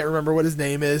intro but can't remember what his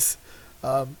name is.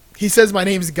 He says, "My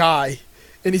name's Guy,"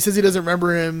 and he says he doesn't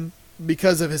remember him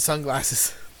because of his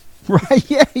sunglasses. Right,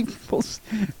 yeah.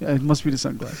 It must be the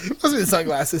sunglasses. Must be the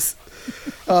sunglasses.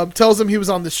 Tells him he was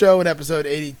on the show in episode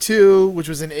 82, which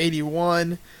was in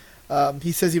 81.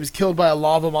 He says he was killed by a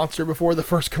lava monster before the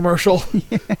first commercial.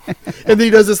 And then he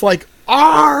does this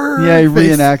 "Arr!" Yeah, he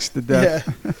face. reenacts the death.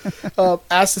 Yeah.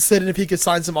 Asked to sit in if he could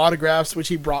sign some autographs, which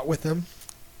he brought with him.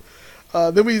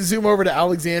 Then we zoom over to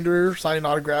Alexander signing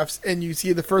autographs, and you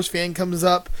see the first fan comes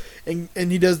up, and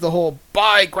he does the whole,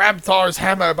 "By Grabthar's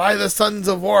hammer, by the sons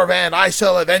of Warvan, I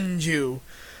shall avenge you."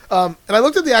 And I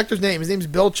looked at the actor's name. His name's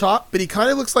Bill Chop, but he kind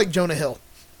of looks like Jonah Hill.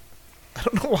 I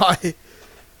don't know why.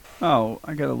 Oh,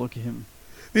 I gotta look at him.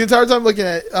 The entire time looking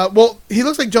at he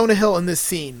looks like Jonah Hill in this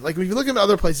scene. If you look at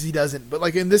other places, he doesn't. But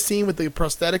in this scene with the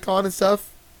prosthetic on and stuff,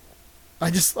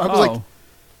 I was like...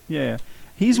 Yeah.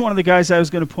 He's one of the guys I was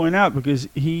going to point out because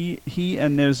he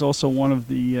and there's also one of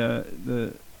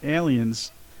the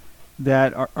aliens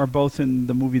that are both in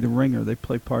the movie The Ringer. They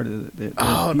play part of he's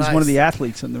nice. one of the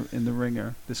athletes in the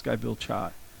Ringer. This guy Bill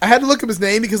Chott. I had to look up his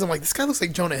name because I'm like, this guy looks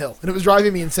like Jonah Hill, and it was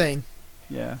driving me insane.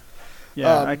 Yeah,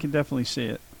 I can definitely see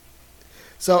it.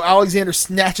 So Alexander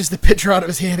snatches the picture out of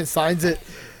his hand and signs it.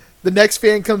 The next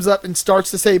fan comes up and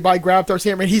starts to say, "By Grabthar's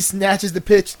hammer," and he snatches the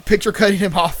picture, cutting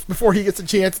him off before he gets a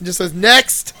chance, and just says,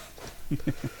 "Next."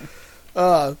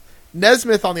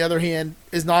 Nesmith, on the other hand,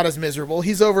 is not as miserable.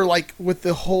 He's over with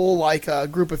the whole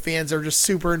group of fans that are just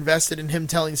super invested in him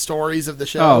telling stories of the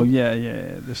show. Oh yeah.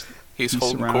 He's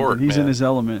holding surrounded. court. He's man. in his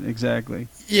element, exactly.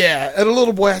 Yeah, and a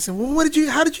little boy asks him, "Well,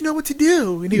 how did you know what to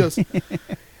do?" And he goes,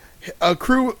 "A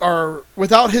crew, or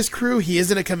without his crew, he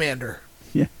isn't a commander."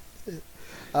 Yeah.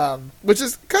 Which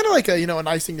is kind of a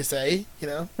nice thing to say,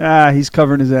 He's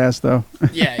covering his ass though.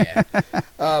 Yeah.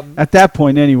 At that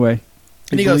point, anyway.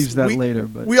 And He he believes goes, that later,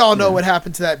 but we all know what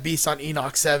happened to that beast on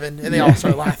Enoch 7, and they all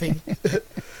start laughing.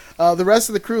 The rest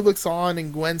of the crew looks on,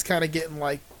 and Gwen's kind of getting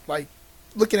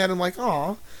looking at him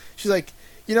 "Aw." She's like,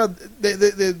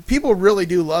 the people really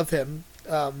do love him.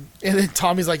 And then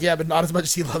Tommy's like, "Yeah, but not as much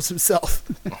as he loves himself."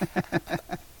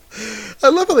 I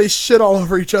love how they shit all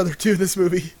over each other too in this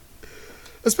movie.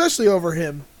 Especially over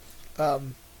him.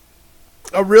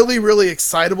 A really, really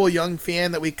excitable young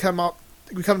fan that we come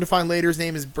to find later, his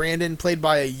name is Brandon, played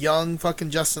by a young fucking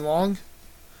Justin Long.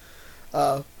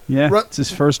 It's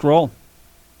his first role.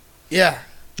 Yeah.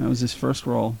 That was his first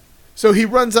role. So he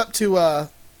runs up to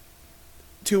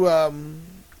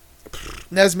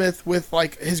Nesmith with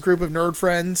his group of nerd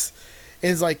friends,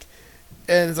 and is like,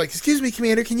 "Excuse me,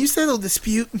 Commander, can you settle a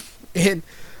dispute?" And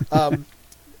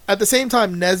at the same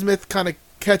time, Nesmith kind of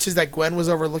catches that Gwen was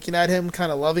over looking at him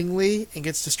kind of lovingly and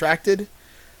gets distracted.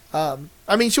 I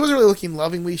mean, she wasn't really looking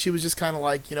lovingly. She was just kind of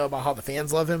about how the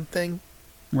fans love him thing.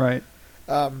 Right.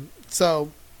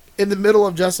 So in the middle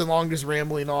of Justin Long just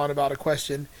rambling on about a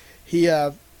question, he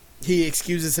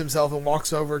excuses himself and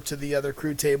walks over to the other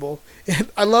crew table. And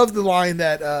I love the line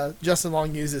that Justin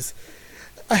Long uses.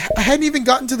 I hadn't even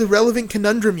gotten to the relevant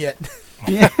conundrum yet.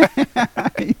 Yeah,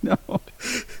 I know.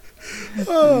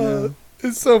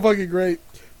 It's so fucking great.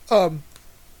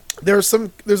 There's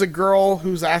a girl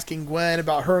who's asking Gwen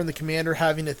about her and the commander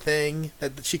having a thing,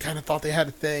 that she kind of thought they had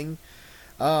a thing.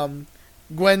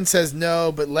 Gwen says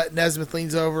no, but Nesmith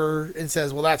leans over and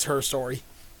says, "Well, that's her story."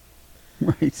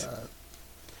 Right.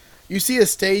 You see a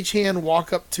stagehand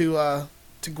walk up to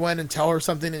Gwen and tell her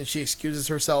something, and she excuses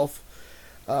herself.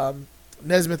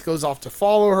 Nesmith goes off to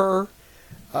follow her,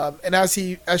 and as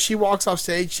she walks off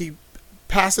stage, she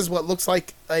passes what looks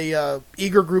like a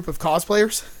eager group of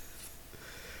cosplayers.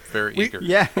 Very eager.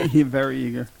 Yeah, very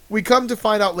eager. We come to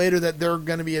find out later that they're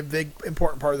going to be a big,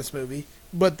 important part of this movie.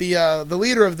 But the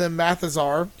leader of them,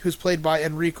 Mathazar, who's played by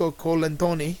Enrico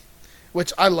Colantoni,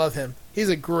 which I love him. He's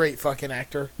a great fucking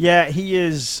actor. Yeah, he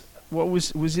is. What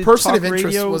was it? Person Talk of Interest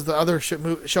Radio? was the other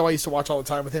show I used to watch all the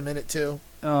time with him in it too.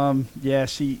 Yeah.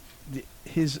 See,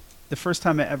 the first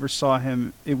time I ever saw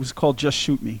him, it was called Just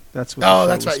Shoot Me. That's what.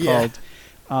 That's right. Called.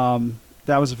 Yeah.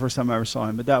 That was the first time I ever saw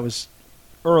him, but that was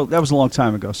early. That was a long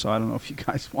time ago, so I don't know if you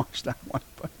guys watched that one.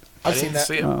 But I've seen that.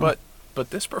 See it, but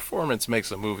this performance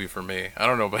makes a movie for me. I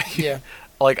don't know about you. Yeah.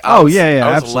 Like, I was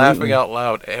absolutely. laughing out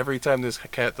loud every time this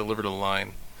cat delivered a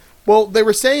line. Well, they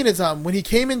were saying is when he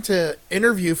came into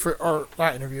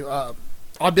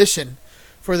audition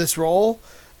for this role,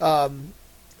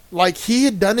 like he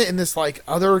had done it in this like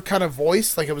other kind of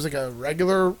voice, like it was like a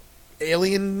regular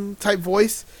alien type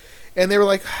voice, and they were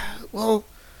like, well,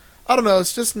 I don't know,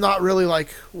 it's just not really like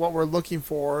what we're looking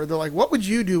for. They're like, what would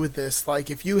you do with this, like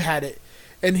if you had it?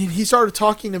 And he started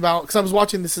talking about, because I was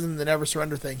watching this in the Never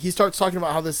Surrender thing, he starts talking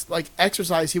about how this like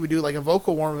exercise he would do, like a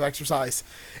vocal warm-up exercise,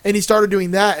 and he started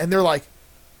doing that, and they're like,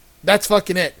 that's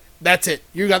fucking it, that's it,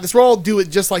 you got this role, do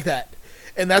it just like that.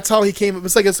 And that's how he came.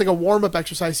 It's like a warm-up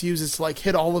exercise he uses to like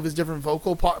hit all of his different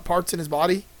vocal parts in his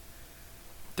body.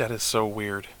 That is so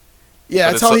weird. Yeah,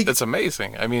 but that's how it's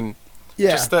amazing. I mean,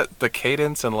 yeah, just the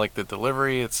cadence and like the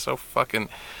delivery, it's so fucking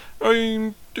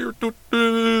like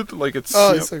it's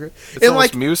it's so great. It's and almost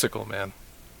like musical, man.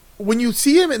 when you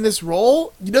see him in this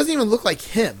role, he doesn't even look like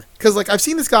him. Because like I've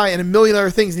seen this guy in a million other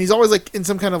things, and he's always like in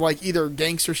some kind of like either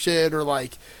gangster shit or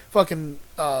like fucking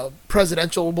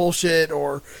presidential bullshit,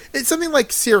 or it's something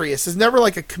like serious. It's never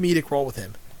like a comedic role with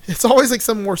him. It's always like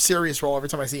some more serious role every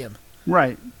time I see him.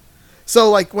 right. So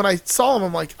like when I saw him,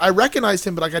 I'm like, I recognized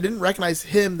him, but like I didn't recognize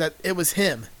him that it was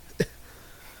him.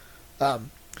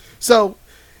 So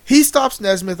he stops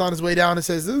Nesmith on his way down and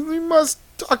says, "We must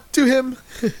talk to him.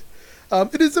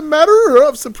 It is a matter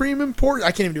of supreme importance."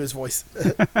 I can't even do his voice.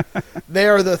 They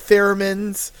are the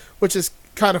theremins, which is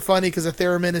kind of funny because a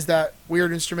theremin is that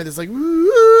weird instrument that's like,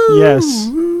 woo, Yes.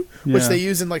 which Yeah. they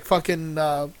use in like fucking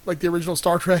like the original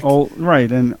Star Trek.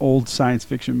 Right, and old science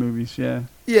fiction movies. Yeah.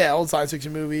 Yeah, old science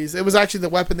fiction movies. It was actually the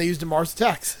weapon they used in Mars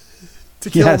Attacks to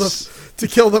kill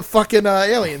the fucking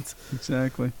aliens.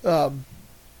 Exactly.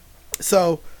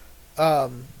 So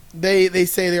they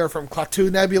say they are from Klaatu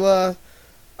Nebula,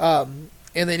 and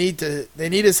they need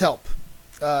his help.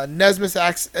 Nesmith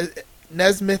asks. I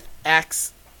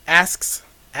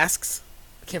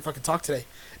can't fucking talk today.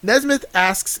 Nesmith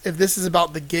asks if this is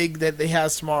about the gig that they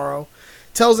has tomorrow.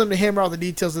 Tells him to hammer out the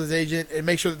details of his agent and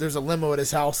make sure that there's a limo at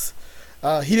his house.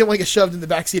 He didn't want to get shoved in the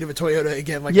backseat of a Toyota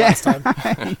again like last time.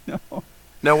 I know.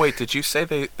 No, wait, did you say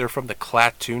they're from the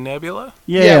Klaatu Nebula?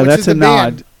 Yeah, which that's is the a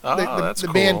nod. Oh, that's the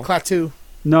cool. band Klaatu.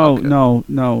 No, Okay.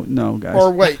 no, guys.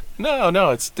 Or wait.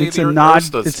 No, it's the It's a Earth nod.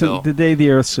 stood It's still. the day the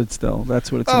Earth stood still.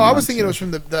 That's what it's. Oh, a I nod was thinking to. it was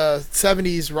from the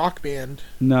 70s rock band.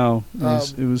 No,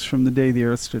 it was from the day the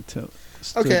Earth stood still.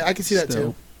 Okay, I can see that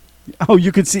still. too. Oh,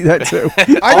 you can see that too. I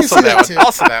can Also see that too.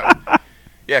 Also that one.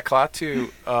 Yeah, Klaatu,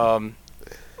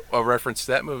 a reference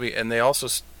to that movie, and they also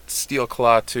steal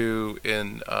Klaatu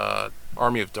in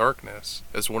Army of Darkness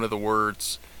as one of the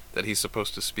words that he's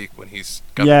supposed to speak when he's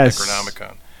got the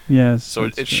Necronomicon. Yes. So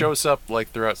it true. shows up like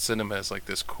throughout cinema as like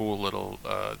this cool little,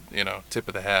 tip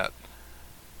of the hat.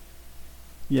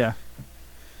 Yeah.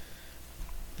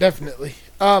 Definitely.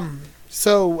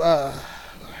 So,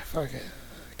 fuck it.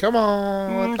 Come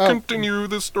on. Continue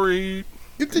the story.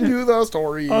 Continue the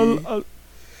story. I'll-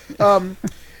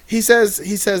 He says,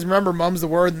 remember, Mum's the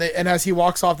word, and as he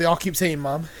walks off, they all keep saying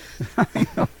Mum.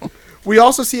 We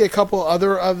also see a couple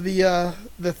other of the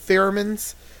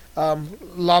theremins.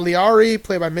 Laliari,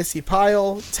 played by Missy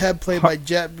Pyle. Teb, played by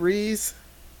Jet Breeze.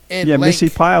 And yeah, Lank,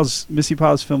 Missy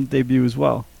Pyle's film debut as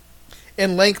well,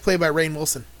 and Lank, played by Rainn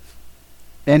Wilson.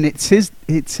 and it's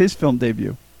his film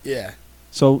debut. Yeah.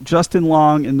 So Justin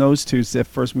Long and those two is their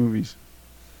first movies.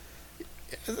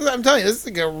 I'm telling you, this is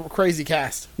like a crazy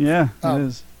cast. Yeah, it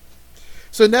is.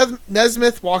 So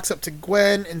Nesmith walks up to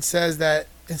Gwen and says,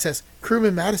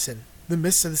 Crewman Madison, the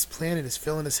mist of this planet is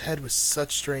filling his head with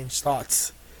such strange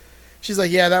thoughts. She's like,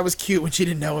 yeah, that was cute when she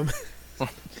didn't know him.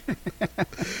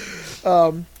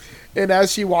 And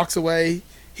as she walks away,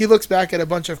 he looks back at a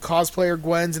bunch of cosplayer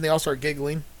Gwens and they all start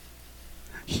giggling.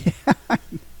 Yeah. That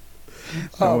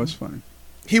was funny.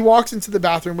 He walks into the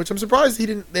bathroom, which I'm surprised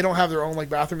they don't have their own like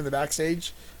bathroom in the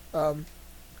backstage.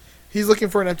 He's looking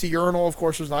for an empty urinal. Of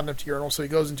course, there's not an empty urinal, so he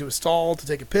goes into a stall to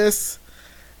take a piss.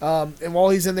 And while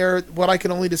he's in there, what I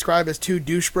can only describe as two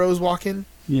douche bros walk in.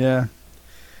 Yeah.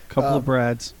 Couple of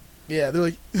Brads. Yeah, they're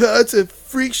like, it's a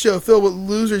freak show filled with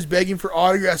losers begging for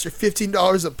autographs for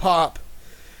 $15 a pop.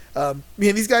 Man,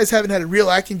 these guys haven't had a real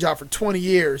acting job for 20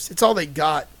 years. It's all they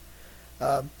got.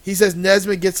 He says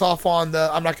Nesmith gets off on the,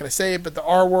 I'm not going to say it, but the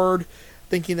R word,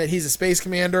 thinking that he's a space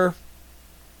commander.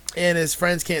 And his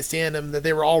friends can't stand him, that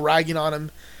they were all ragging on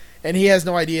him. And he has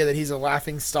no idea that he's a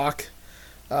laughing stock.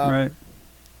 Right.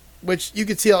 Which you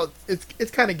could see how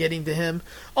it's kind of getting to him.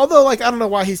 Although, like, I don't know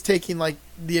why he's taking, like,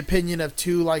 the opinion of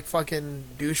two, like, fucking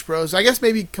douche bros. I guess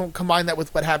maybe combine that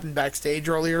with what happened backstage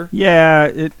earlier.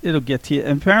 Yeah, it'll get to you.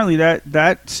 And apparently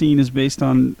that scene is based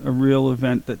on a real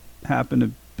event that happened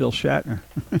to Bill Shatner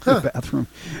in the bathroom.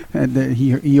 And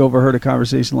he overheard a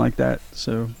conversation like that.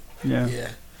 So, yeah.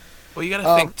 Yeah. Well, you got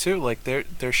to think too. Like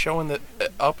they're showing that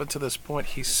up until this point,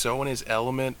 he's so in his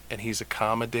element, and he's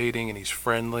accommodating, and he's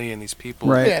friendly, and these people,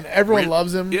 right? Yeah, and everyone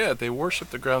loves him. Yeah, they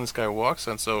worship the ground this guy walks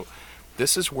on. So,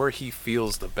 this is where he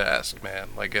feels the best,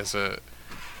 man. Like as a,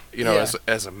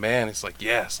 as a man, it's like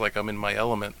yes, like I'm in my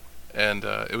element, and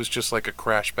it was just like a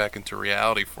crash back into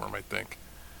reality for him, I think.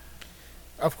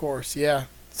 Of course, yeah.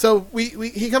 So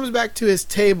he comes back to his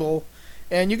table.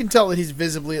 And you can tell that he's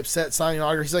visibly upset signing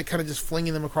autographs. He's like kind of just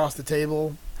flinging them across the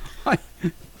table.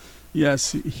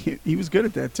 Yes, he was good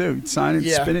at that too. He'd sign it,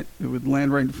 spin it, it would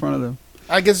land right in front of them.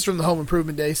 I guess it's from the Home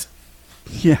Improvement days.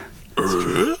 Yeah.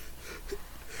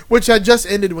 Which had just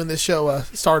ended when this show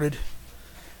started.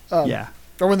 Yeah.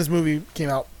 Or when this movie came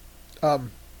out.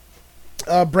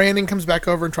 Brandon comes back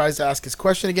over and tries to ask his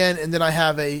question again. And then I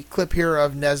have a clip here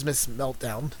of Nesmith's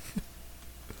meltdown.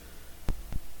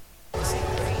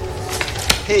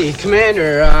 Hey,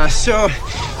 Commander, so,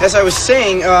 as I was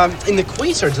saying, in the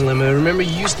Quasar dilemma, remember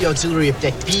you used the auxiliary of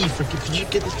Deck B for, could you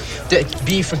get this? Deck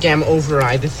B for Gamma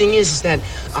Override. The thing is that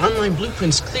online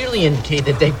blueprints clearly indicate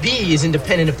that Deck B is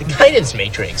independent of the guidance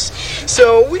matrix.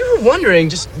 So, we were wondering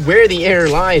just where the error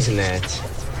lies in that.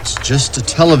 It's just a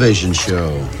television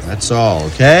show, that's all,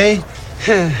 okay?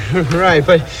 Right,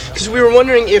 but because we were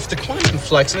wondering if the quantum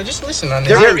flux, now just listen on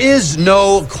this. There is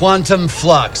no quantum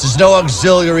flux. There's no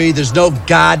auxiliary. There's no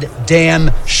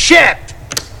goddamn ship.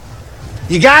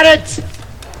 You got it?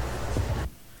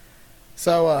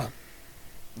 So,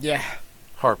 yeah.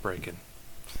 Heartbreaking.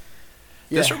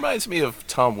 Yeah. This reminds me of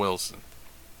Tom Wilson.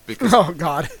 Because oh,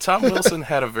 God. Tom Wilson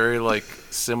had a very,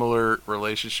 similar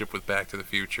relationship with Back to the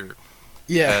Future.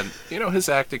 Yeah. And, his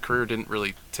acting career didn't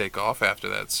really take off after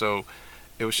that, so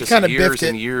it was just years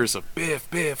and years of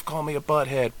Biff, call me a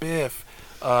butthead, Biff,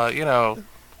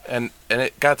 and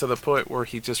it got to the point where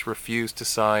he just refused to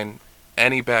sign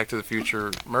any Back to the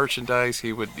Future merchandise.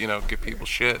 He would, give people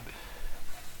shit.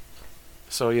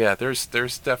 So yeah, there's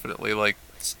definitely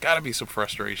it's got to be some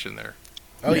frustration there.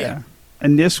 Oh yeah.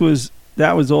 And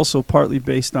that was also partly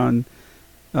based on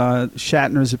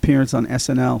Shatner's appearance on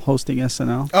SNL, hosting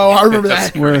SNL. Oh, I remember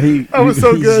that. Where he's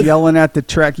yelling at the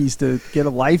Trekkies to get a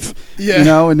life,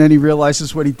 and then he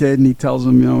realizes what he did, and he tells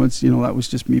them, that was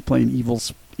just me playing evil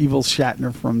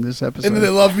Shatner from this episode. And then they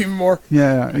love me more.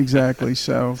 Yeah, exactly.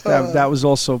 So that was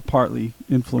also partly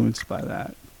influenced by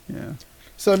that. Yeah.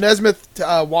 So Nesmith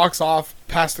walks off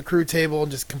past the crew table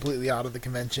and just completely out of the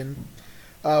convention.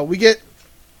 We get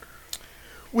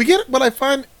what I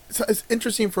find. It's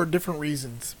interesting for different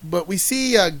reasons, but we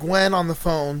see Gwen on the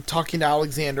phone talking to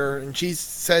Alexander, and she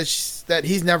says that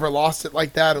he's never lost it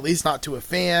like that, at least not to a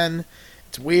fan.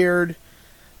 It's weird.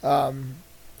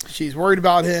 She's worried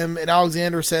about him, and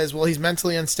Alexander says, well, he's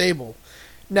mentally unstable.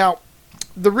 Now,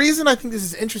 the reason I think this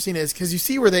is interesting is because you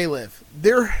see where they live.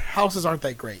 Their houses aren't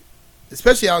that great,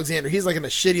 especially Alexander. He's in a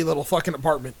shitty little fucking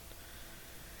apartment.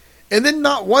 And then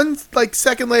not one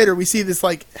second later, we see this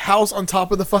house on top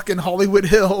of the fucking Hollywood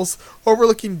Hills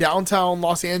overlooking downtown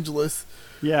Los Angeles.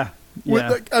 Yeah.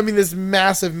 With, this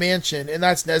massive mansion, and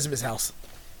that's Nesmith's house.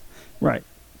 Right.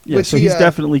 Yeah, so he's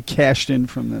definitely cashed in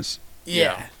from this.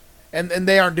 Yeah. And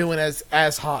they aren't doing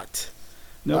as hot.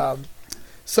 Nope.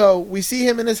 So we see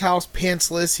him in his house,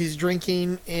 pantsless. He's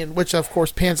drinking, which, of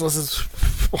course, pantsless is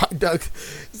why Doug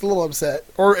is a little upset.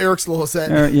 Or Eric's a little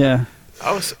upset. Yeah.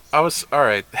 I was all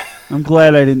right. I'm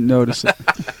glad I didn't notice it.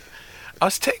 I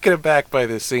was taken aback by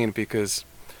this scene because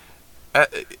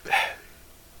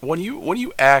when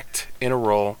you act in a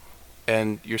role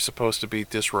and you're supposed to be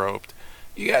disrobed,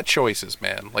 you got choices,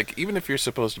 man. Even if you're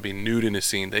supposed to be nude in a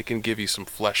scene, they can give you some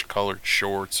flesh-colored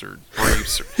shorts or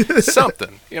briefs or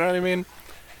something. You know what I mean?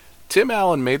 Tim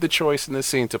Allen made the choice in this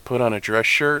scene to put on a dress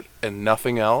shirt and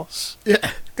nothing else.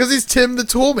 Yeah, because he's Tim the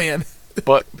Tool Man.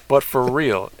 But for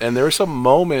real, and there's a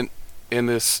moment in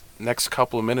this next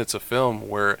couple of minutes of film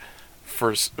where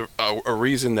for a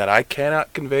reason that I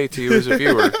cannot convey to you as a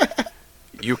viewer,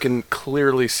 you can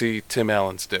clearly see Tim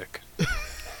Allen's dick.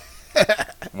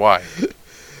 Why?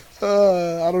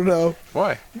 I don't know.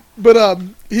 Why? But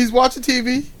he's watching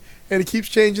TV, and he keeps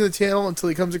changing the channel until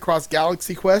he comes across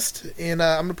Galaxy Quest. And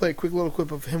I'm going to play a quick little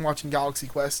clip of him watching Galaxy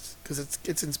Quest, because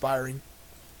it's inspiring.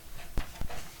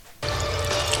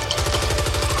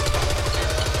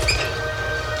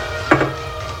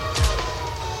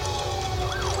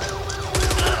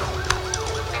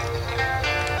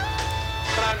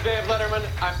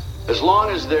 As long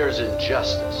as there's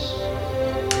injustice,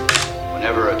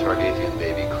 whenever a Targathian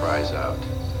baby cries out,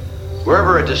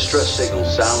 wherever a distress signal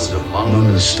sounds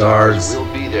among the stars,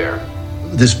 we'll be there.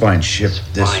 This fine ship,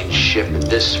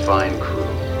 this fine crew.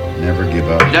 Never give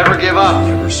up. Never give up.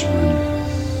 Never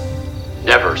surrender.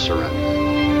 Never surrender.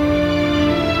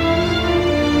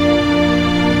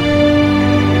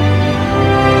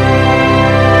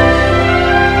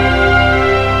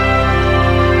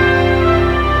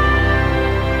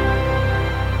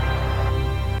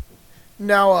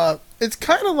 Now, it's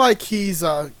kind of like he's,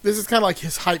 this is kind of like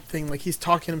his hype thing, like he's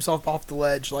talking himself off the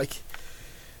ledge, like,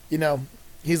 you know,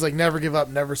 he's like, never give up,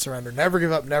 never surrender, never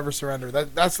give up, never surrender.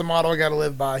 That's the motto I gotta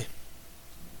live by.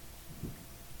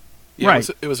 Yeah, right.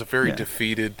 It was a very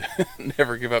defeated,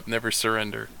 never give up, never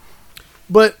surrender.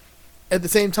 But at the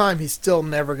same time, he's still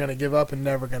never gonna give up and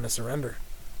never gonna surrender.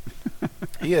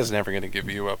 He is never gonna give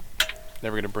you up,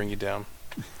 never gonna bring you down.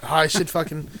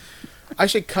 I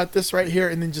should cut this right here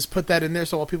and then just put that in there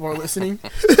so while people are listening,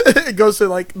 it goes to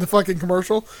like the fucking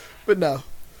commercial. But no.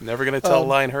 Never gonna tell a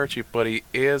line hurt you, but he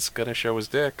is gonna show his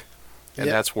dick. And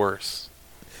that's worse.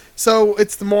 So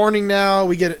it's the morning now.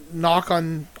 We get a knock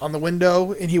on the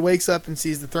window, and he wakes up and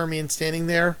sees the Thermian standing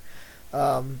there.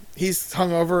 He's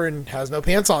hungover and has no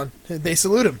pants on. They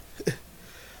salute him.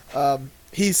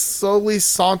 He slowly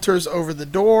saunters over the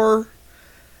door.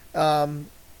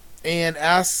 And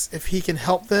asks if he can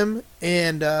help them.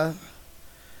 And I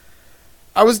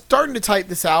was starting to type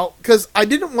this out because I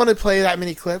didn't want to play that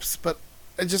many clips, but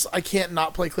I can't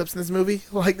not play clips in this movie.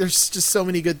 Like, there's just so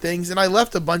many good things. And I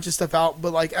left a bunch of stuff out,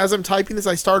 but like as I'm typing this,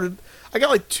 I got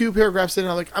like 2 paragraphs in,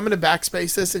 and I'm like, I'm going to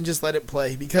backspace this and just let it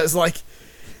play because like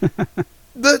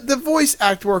the voice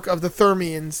act work of the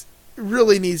Thermians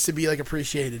really needs to be like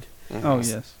appreciated. Oh,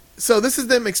 yes. So this is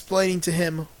them explaining to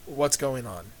him what's going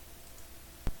on.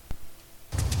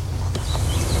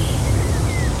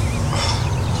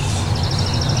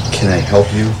 Can I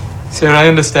help you? Sir, I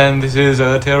understand this is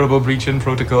a terrible breach in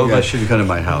protocol, You guys but shouldn't come to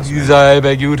my house, please, man. I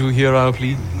beg you to hear our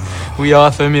plea. We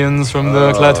are Thermians from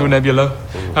the Klaatu Nebula.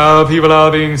 Our people are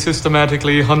being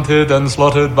systematically hunted and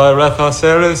slaughtered by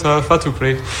Rathaceres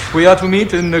Fatukre. We are to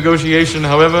meet in negotiation,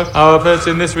 however. Our efforts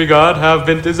in this regard have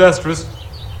been disastrous.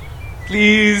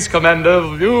 Please,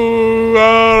 Commander, you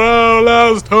are our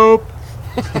last hope.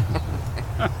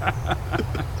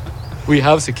 We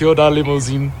have secured our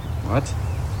limousine. What?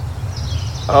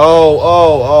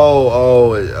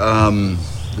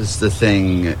 This is the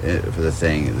thing for the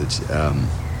thing. That's,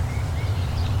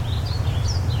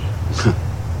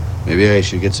 maybe I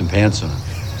should get some pants on.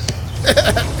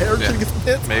 Eric should get some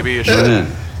pants. Maybe you should.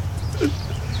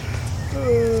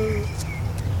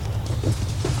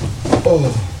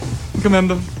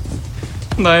 Commander,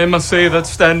 I must say that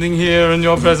standing here in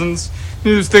your presence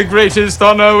is the greatest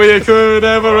honor we could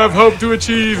ever have hoped to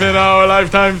achieve in our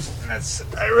lifetimes.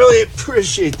 I really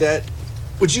appreciate that.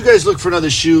 Would you guys look for another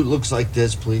shoe that looks like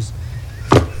this, please?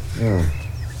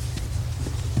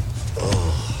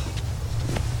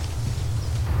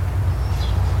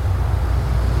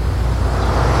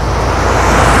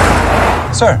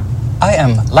 Sir, I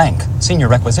am Lank, Senior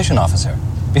Requisition Officer.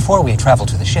 Before we travel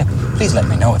to the ship, please let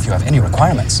me know if you have any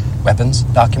requirements. Weapons,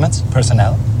 documents,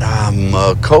 personnel.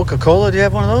 Coca-Cola, do you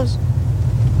have one of those?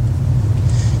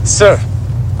 Sir,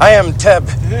 I am Teb.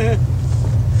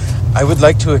 I would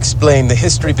like to explain the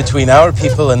history between our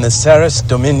people and the Saris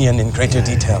Dominion in greater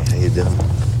detail. How you doing?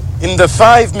 In the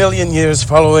 5 million years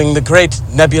following the Great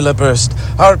Nebula Burst,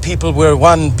 our people were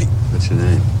one... What's your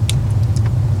name?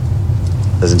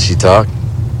 Doesn't she talk?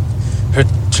 Her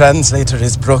translator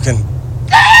is broken.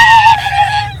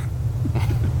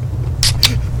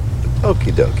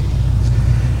 Okie dokie.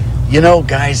 You know,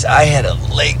 guys, I had a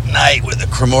late night with a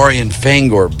Cremorian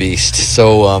Fangor beast,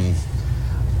 so, I'm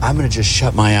gonna just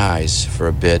shut my eyes for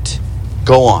a bit.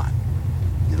 Go on.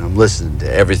 You know, I'm listening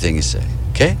to everything you say,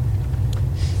 okay?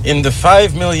 In the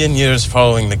 5 million years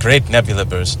following the Great Nebula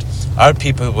Burst, our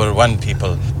people were one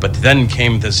people, but then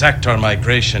came the Zaktar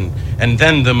migration, and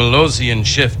then the Melosian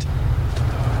shift.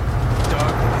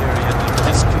 Dark period of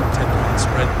discontent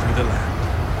spread through the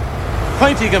land.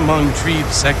 fighting among Trebe,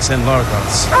 Sex, and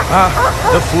Largos.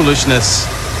 Ah, the foolishness.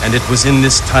 And it was in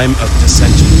this time of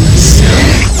dissension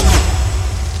that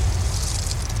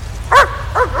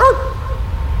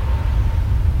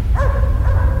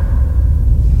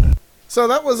So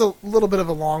that was a little bit of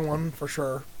a long one for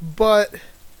sure, but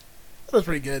that was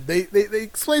pretty good. They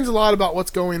explains a lot about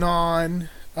what's going on,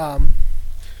 Joe,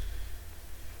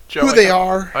 who they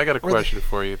are. I got a question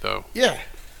for you though. Yeah.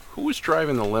 Who was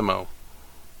driving the limo?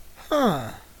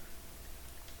 Huh.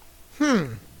 Yeah.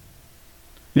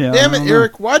 Damn it,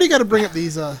 Eric! Why do you got to bring up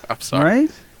these? I'm sorry.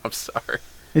 Right? I'm sorry.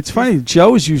 It's funny.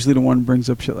 Joe is usually the one who brings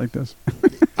up shit like this.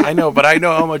 I know, but I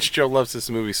know how much Joe loves this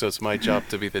movie, so it's my job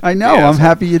to be the. I know. I'm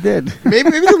happy you did. Maybe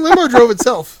the limo drove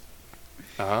itself.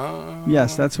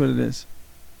 Yes, that's what it is.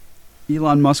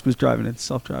 Elon Musk was driving it,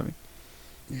 self-driving.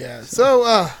 Yeah.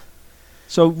 So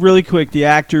really quick, the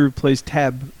actor who plays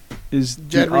Teb is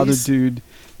Jed the other Reese? dude.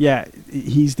 Yeah,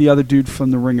 he's the other dude from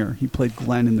The Ringer. He played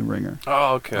Glenn in The Ringer.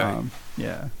 Oh, okay.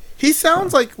 Yeah. he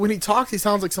sounds like when he talks, he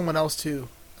sounds like someone else too.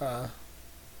 Well,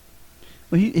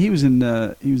 he was in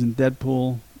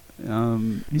Deadpool. He's No,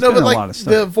 been but in a like lot of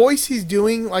stuff. the voice he's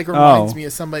doing like reminds me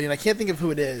of somebody, and I can't think of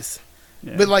who it is.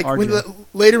 Yeah, But like RJ.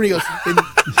 later when he goes,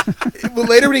 well,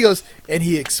 later when he goes, and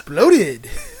he exploded.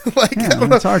 Like I don't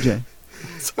know. It's RJ.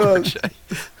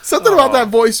 Something about that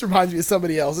voice reminds me of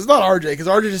somebody else. It's not RJ because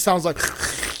RJ just sounds like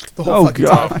the whole fucking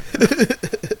time.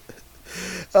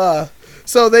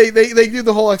 So they do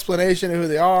the whole explanation of who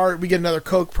they are. We get another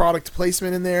Coke product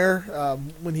placement in there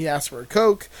when he asks for a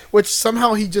Coke, which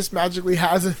somehow he just magically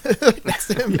has it next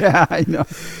to him. Yeah, I know.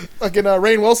 Fucking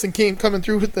Rainn Wilson coming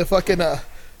through with the fucking the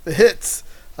hits.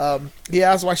 He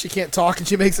asks why she can't talk, and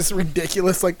she makes this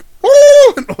ridiculous like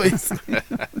woo noise.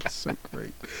 That's so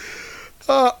great.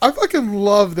 I fucking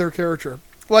love their character.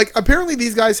 Like, apparently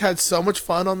these guys had so much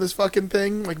fun on this fucking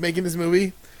thing, like making this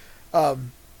movie,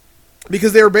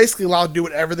 because they were basically allowed to do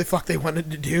whatever the fuck they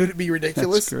wanted to do to be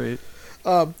ridiculous. That's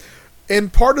great.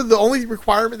 And part of the only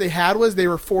requirement they had was they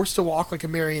were forced to walk like a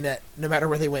marionette, no matter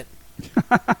where they went.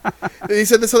 They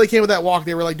said that's how they came with that walk.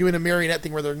 They were like doing a marionette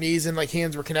thing where their knees and like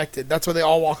hands were connected. That's why they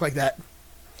all walk like that.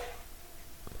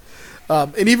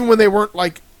 And even when they weren't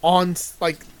like on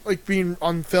like being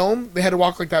on film, they had to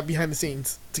walk like that behind the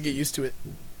scenes to get used to it.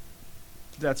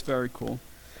 That's very cool.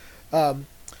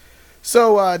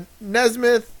 So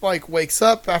Nesmith like wakes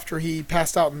up after he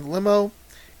passed out in the limo,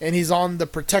 and he's on the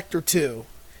Protector 2.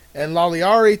 And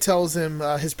Laliari tells him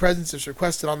his presence is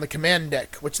requested on the command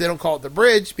deck, which they don't call it the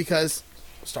bridge because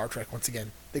Star Trek once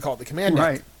again. They call it the command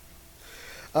deck.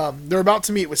 Right. They're about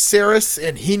to meet with Saris,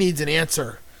 and he needs an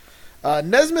answer.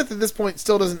 Nesmith at this point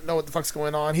still doesn't know what the fuck's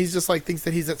going on. He's just like thinks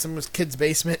that he's at some kid's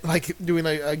basement, like doing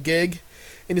a gig.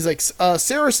 And he's like,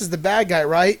 Saris is the bad guy,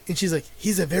 right? And she's like,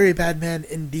 he's a very bad man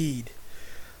indeed.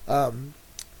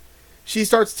 She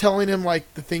starts telling him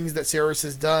like the things that Saris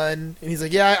has done, and he's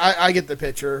like, yeah, I get the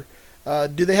picture.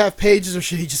 Do they have pages, or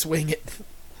should he just wing it?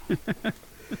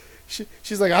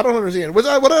 She's like, I don't understand. What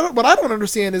I don't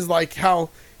understand is like how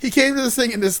he came to this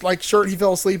thing in this like shirt he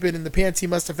fell asleep in and the pants he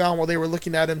must have found while they were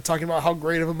looking at him, talking about how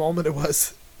great of a moment it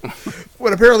was.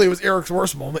 When apparently it was Eric's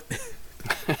worst moment.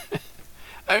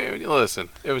 I mean, listen,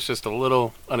 it was just a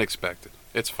little unexpected.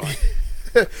 It's fine.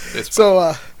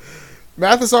 So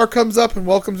Mathesar comes up and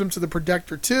welcomes him to the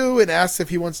Protector 2 and asks if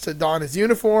he wants to don his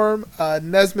uniform.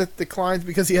 Nesmith declines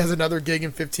because he has another gig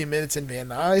in 15 minutes in Van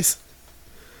Nuys.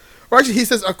 Or actually, he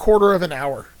says a quarter of an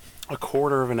hour. A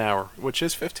quarter of an hour, which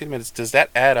is 15 minutes. Does that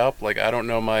add up? Like, I don't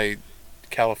know my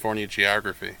California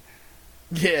geography.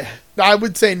 Yeah, I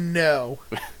would say no.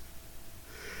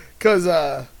 Because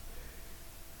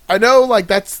I know, like,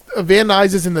 that's Van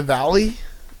Nuys is in the valley,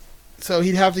 so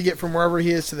he'd have to get from wherever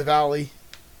he is to the valley.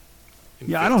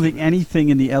 Yeah, I don't think anything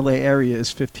in the LA area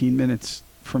is 15 minutes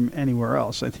from anywhere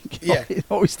else. I think it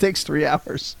always takes 3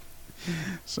 hours.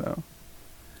 So,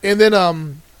 and then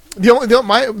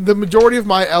the majority of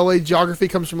my LA geography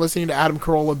comes from listening to Adam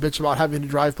Carolla bitch about having to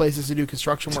drive places to do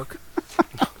construction work.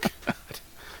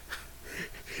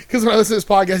 Because when I listen to this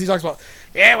podcast, he talks about,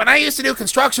 yeah, when I used to do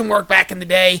construction work back in the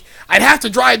day, I'd have to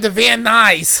drive to Van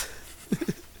Nuys.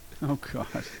 Oh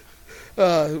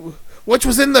God. Which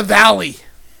was in the valley.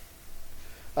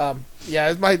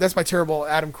 Yeah, that's my terrible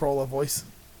Adam Carolla voice.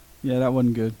 Yeah, that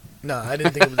wasn't good. No, I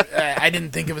didn't think it was. I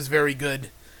didn't think it was very good.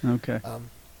 Okay.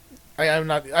 I'm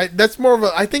not. That's more of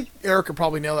a. I think Eric could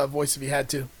probably nail that voice if he had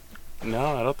to.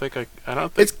 No, I don't think. I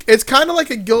don't think. It's kind of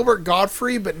like a Gilbert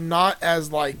Gottfried, but not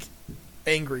as like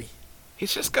angry.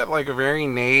 He's just got like a very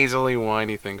nasally,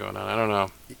 whiny thing going on. I don't know.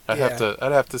 I'd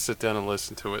have to sit down and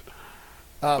listen to it.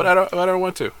 But I don't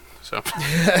want to. So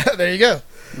there you go.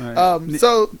 Right.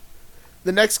 So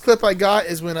The next clip I got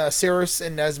is when Saris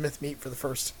and Nesmith meet for the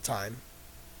first time.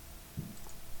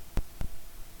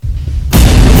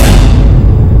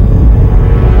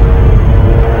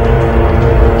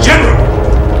 General,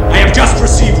 I have just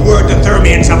received word the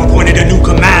Thermians have appointed a new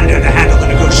commander to handle the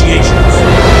negotiations.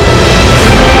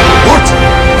 What?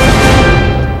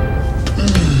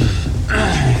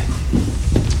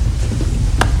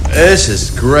 This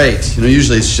is great.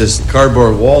 Usually it's just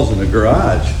cardboard walls in the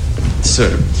garage.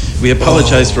 Sir, we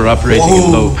apologize for operating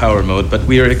in low power mode, but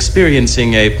we are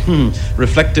experiencing a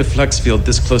reflective flux field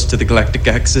this close to the galactic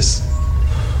axis.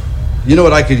 You know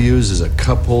what I could use is a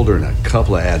cup holder and a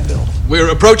couple of Advil.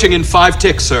 We're approaching in 5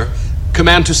 ticks, sir.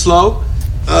 Command to slow?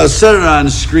 Set it on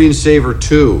screensaver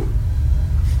 2.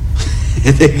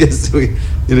 I guess we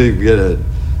get a...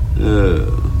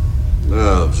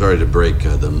 sorry to break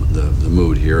the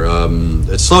mood here.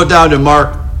 Let's slow it down to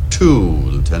Mark 2,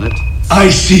 Lieutenant. I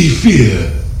see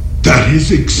fear. That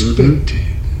is expected.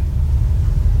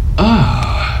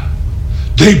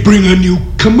 They bring a new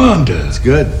commander. It's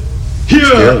good. Here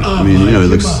good. are he my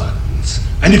looks... demands.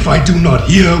 And if I do not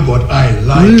hear what I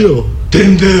like,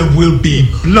 then there will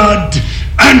be blood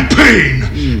and pain,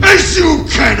 as you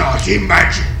cannot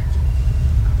imagine.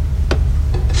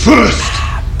 First,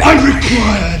 I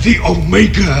require the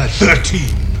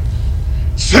Omega-13.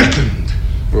 Second,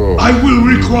 I will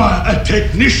require a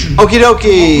technician. Okie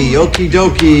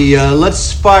dokie.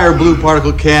 Let's fire blue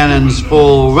particle cannons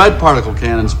full, red particle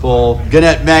cannons full.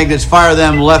 Gannett magnets, fire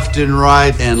them left and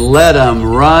right, and let them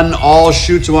run. All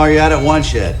shoots them while you're at it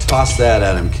once you toss that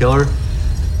at him, killer.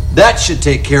 That should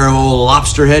take care of old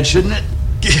lobster head, shouldn't it?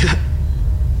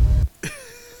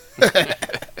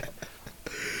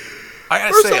 I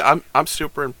gotta say, I'm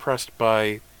super impressed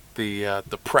by the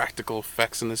practical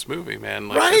effects in this movie, man.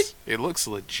 Like, right? It looks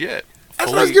legit. That's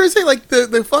what I was gonna say. Like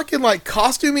the fucking like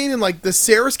costuming and like the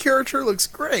Saris character looks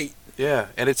great. Yeah,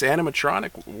 and it's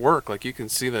animatronic work. Like you can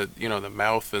see the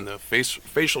mouth and the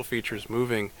facial features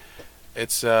moving.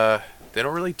 It's they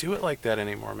don't really do it like that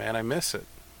anymore, man. I miss it.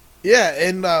 Yeah,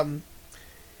 and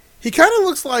he kind of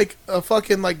looks like a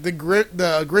fucking like the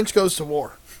Grinch Goes to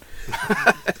War.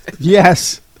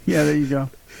 Yes. Yeah, there you go.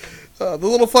 The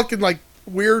little fucking like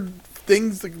weird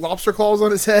things, like lobster claws on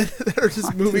his head that are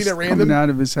just moving at random. Coming out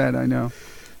of his head, I know.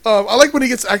 I like when he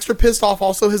gets extra pissed off.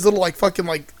 Also, his little like fucking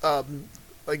like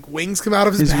wings come out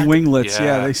of his back. Winglets.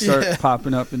 Yeah, they start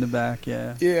popping up in the back.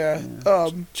 Yeah. Yeah.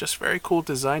 Just very cool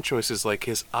design choices. Like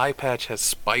his eye patch has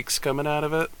spikes coming out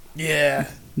of it.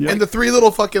 Yeah. Yep. And the 3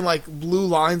 little fucking like blue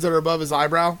lines that are above his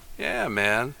eyebrow. Yeah,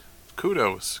 man.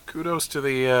 Kudos to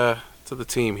the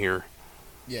team here.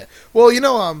 Yeah. Well, it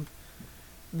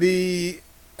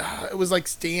was like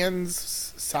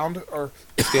Stan's sound or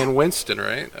Stan Winston,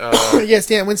 right? Yeah,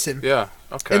 Stan Winston. Yeah.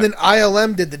 Okay. And then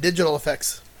ILM did the digital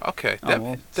effects. Okay,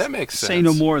 that makes sense. Say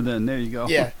no more. Then there you go.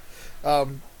 Yeah.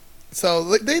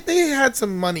 So they had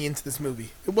some money into this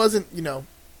movie. It wasn't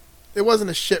it wasn't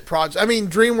a shit project. I mean,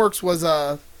 DreamWorks was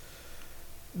the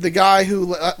guy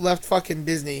who left fucking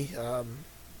Disney.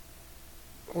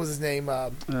 What was his name?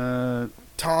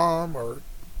 Tom or.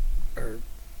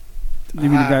 You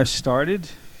mean the guy who started?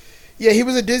 Yeah, he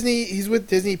was at Disney. He's with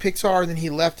Disney Pixar, and then he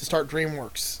left to start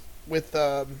DreamWorks with.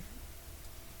 That's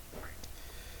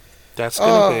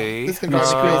gonna be. This is gonna be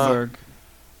Spielberg.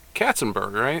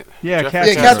 Katzenberg, right? Yeah,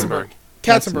 Katzenberg.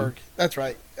 Katzenberg. That's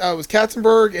right. It was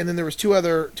Katzenberg, and then there was two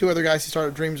other guys he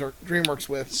started DreamWorks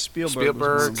with.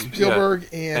 Spielberg,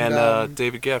 and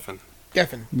David Geffen.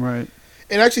 Right.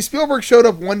 And actually, Spielberg showed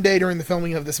up one day during the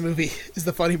filming of this movie. Is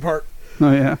the funny part.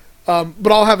 Oh yeah.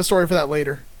 But I'll have a story for that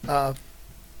later.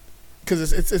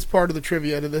 Because it's part of the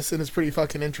trivia to this, and it's pretty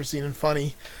fucking interesting and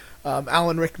funny.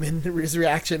 Alan Rickman, his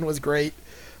reaction was great.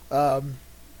 So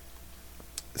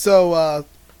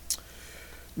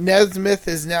Nesmith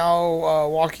is now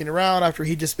walking around after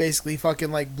he just basically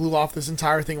fucking like blew off this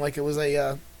entire thing like it was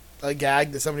a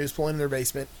gag that somebody was pulling in their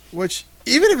basement. Which,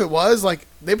 even if it was, like,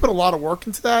 they put a lot of work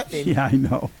into that. And yeah, I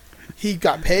know. He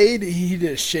got paid. He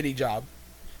did a shitty job.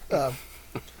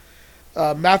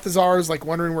 Mathazar is like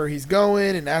wondering where he's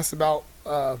going and asks about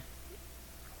the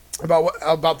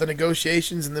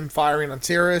negotiations and them firing on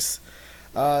Saris.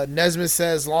 Nesmith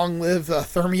says, "Long live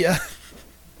Thermia."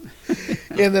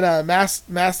 And then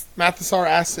Mathazar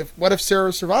asks what if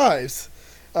Saris survives.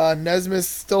 Nesmith,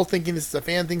 still thinking this is a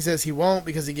fan thing, says he won't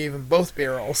because he gave him both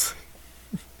barrels.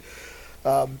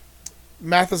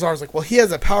 Mathazar's like, well, he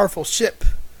has a powerful ship.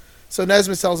 So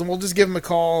Nesmith tells him, we'll just give him a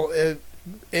call and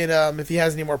if he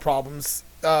has any more problems.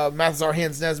 Mathazar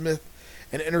hands Nesmith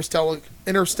an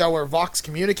interstellar Vox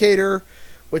communicator,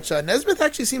 which Nesmith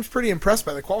actually seems pretty impressed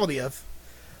by the quality of.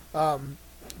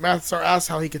 Mathsar asks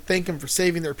how he could thank him for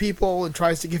saving their people and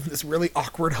tries to give him this really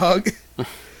awkward hug.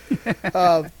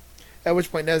 At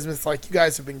which point Nesmith's like, you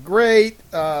guys have been great.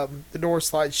 The door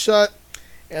slides shut,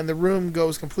 and the room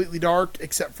goes completely dark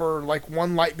except for like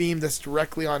one light beam that's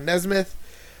directly on Nesmith.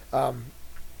 A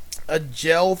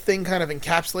gel thing kind of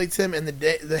encapsulates him, and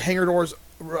the hangar doors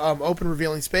open,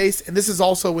 revealing space. And this is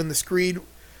also when the screen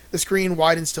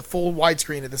widens to full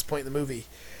widescreen at this point in the movie.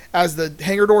 As the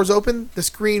hangar doors open, the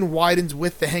screen widens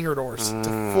with the hangar doors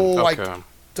to full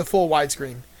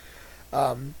widescreen.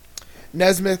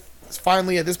 Nesmith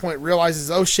finally at this point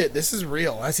realizes, oh shit, this is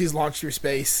real, as he's launched through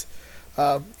space.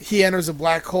 He enters a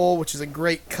black hole, which is a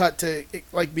great cut to it,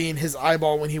 like being his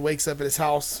eyeball when he wakes up at his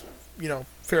house,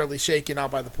 fairly shaken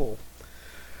out by the pool.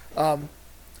 And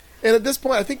at this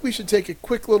point, I think we should take a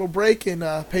quick little break and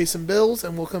pay some bills,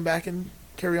 and we'll come back and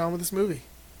carry on with this movie.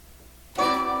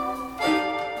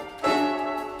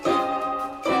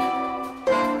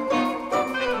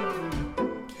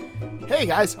 Hey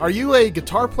guys, are you a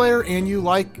guitar player and you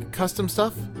like custom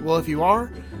stuff? Well, if you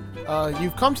are,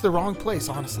 you've come to the wrong place,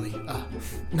 honestly.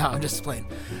 No, I'm just playing.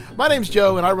 My name's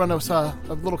Joe, and I run a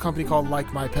little company called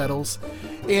Like My Pedals.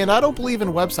 And I don't believe in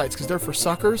websites because they're for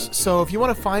suckers. So if you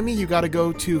want to find me, you got to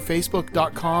go to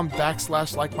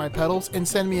facebook.com/likemypedals and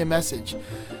send me a message.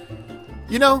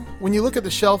 When you look at the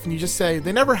shelf and you just say,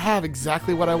 they never have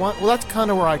exactly what I want, well, that's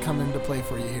kind of where I come into play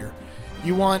for you here.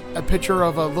 You want a picture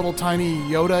of a little tiny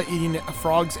Yoda eating a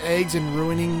frog's eggs and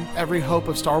ruining every hope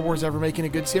of Star Wars ever making a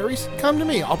good series? Come to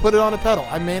me. I'll put it on a pedal.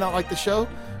 I may not like the show,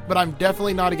 but I'm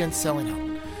definitely not against selling out.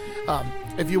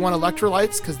 If you want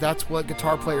electrolytes, because that's what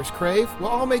guitar players crave,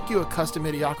 well, I'll make you a custom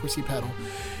Idiocracy pedal.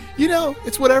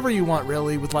 It's whatever you want,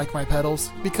 really, with Like My Pedals,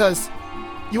 because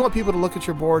you want people to look at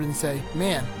your board and say,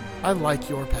 man, I like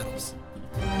your pedals.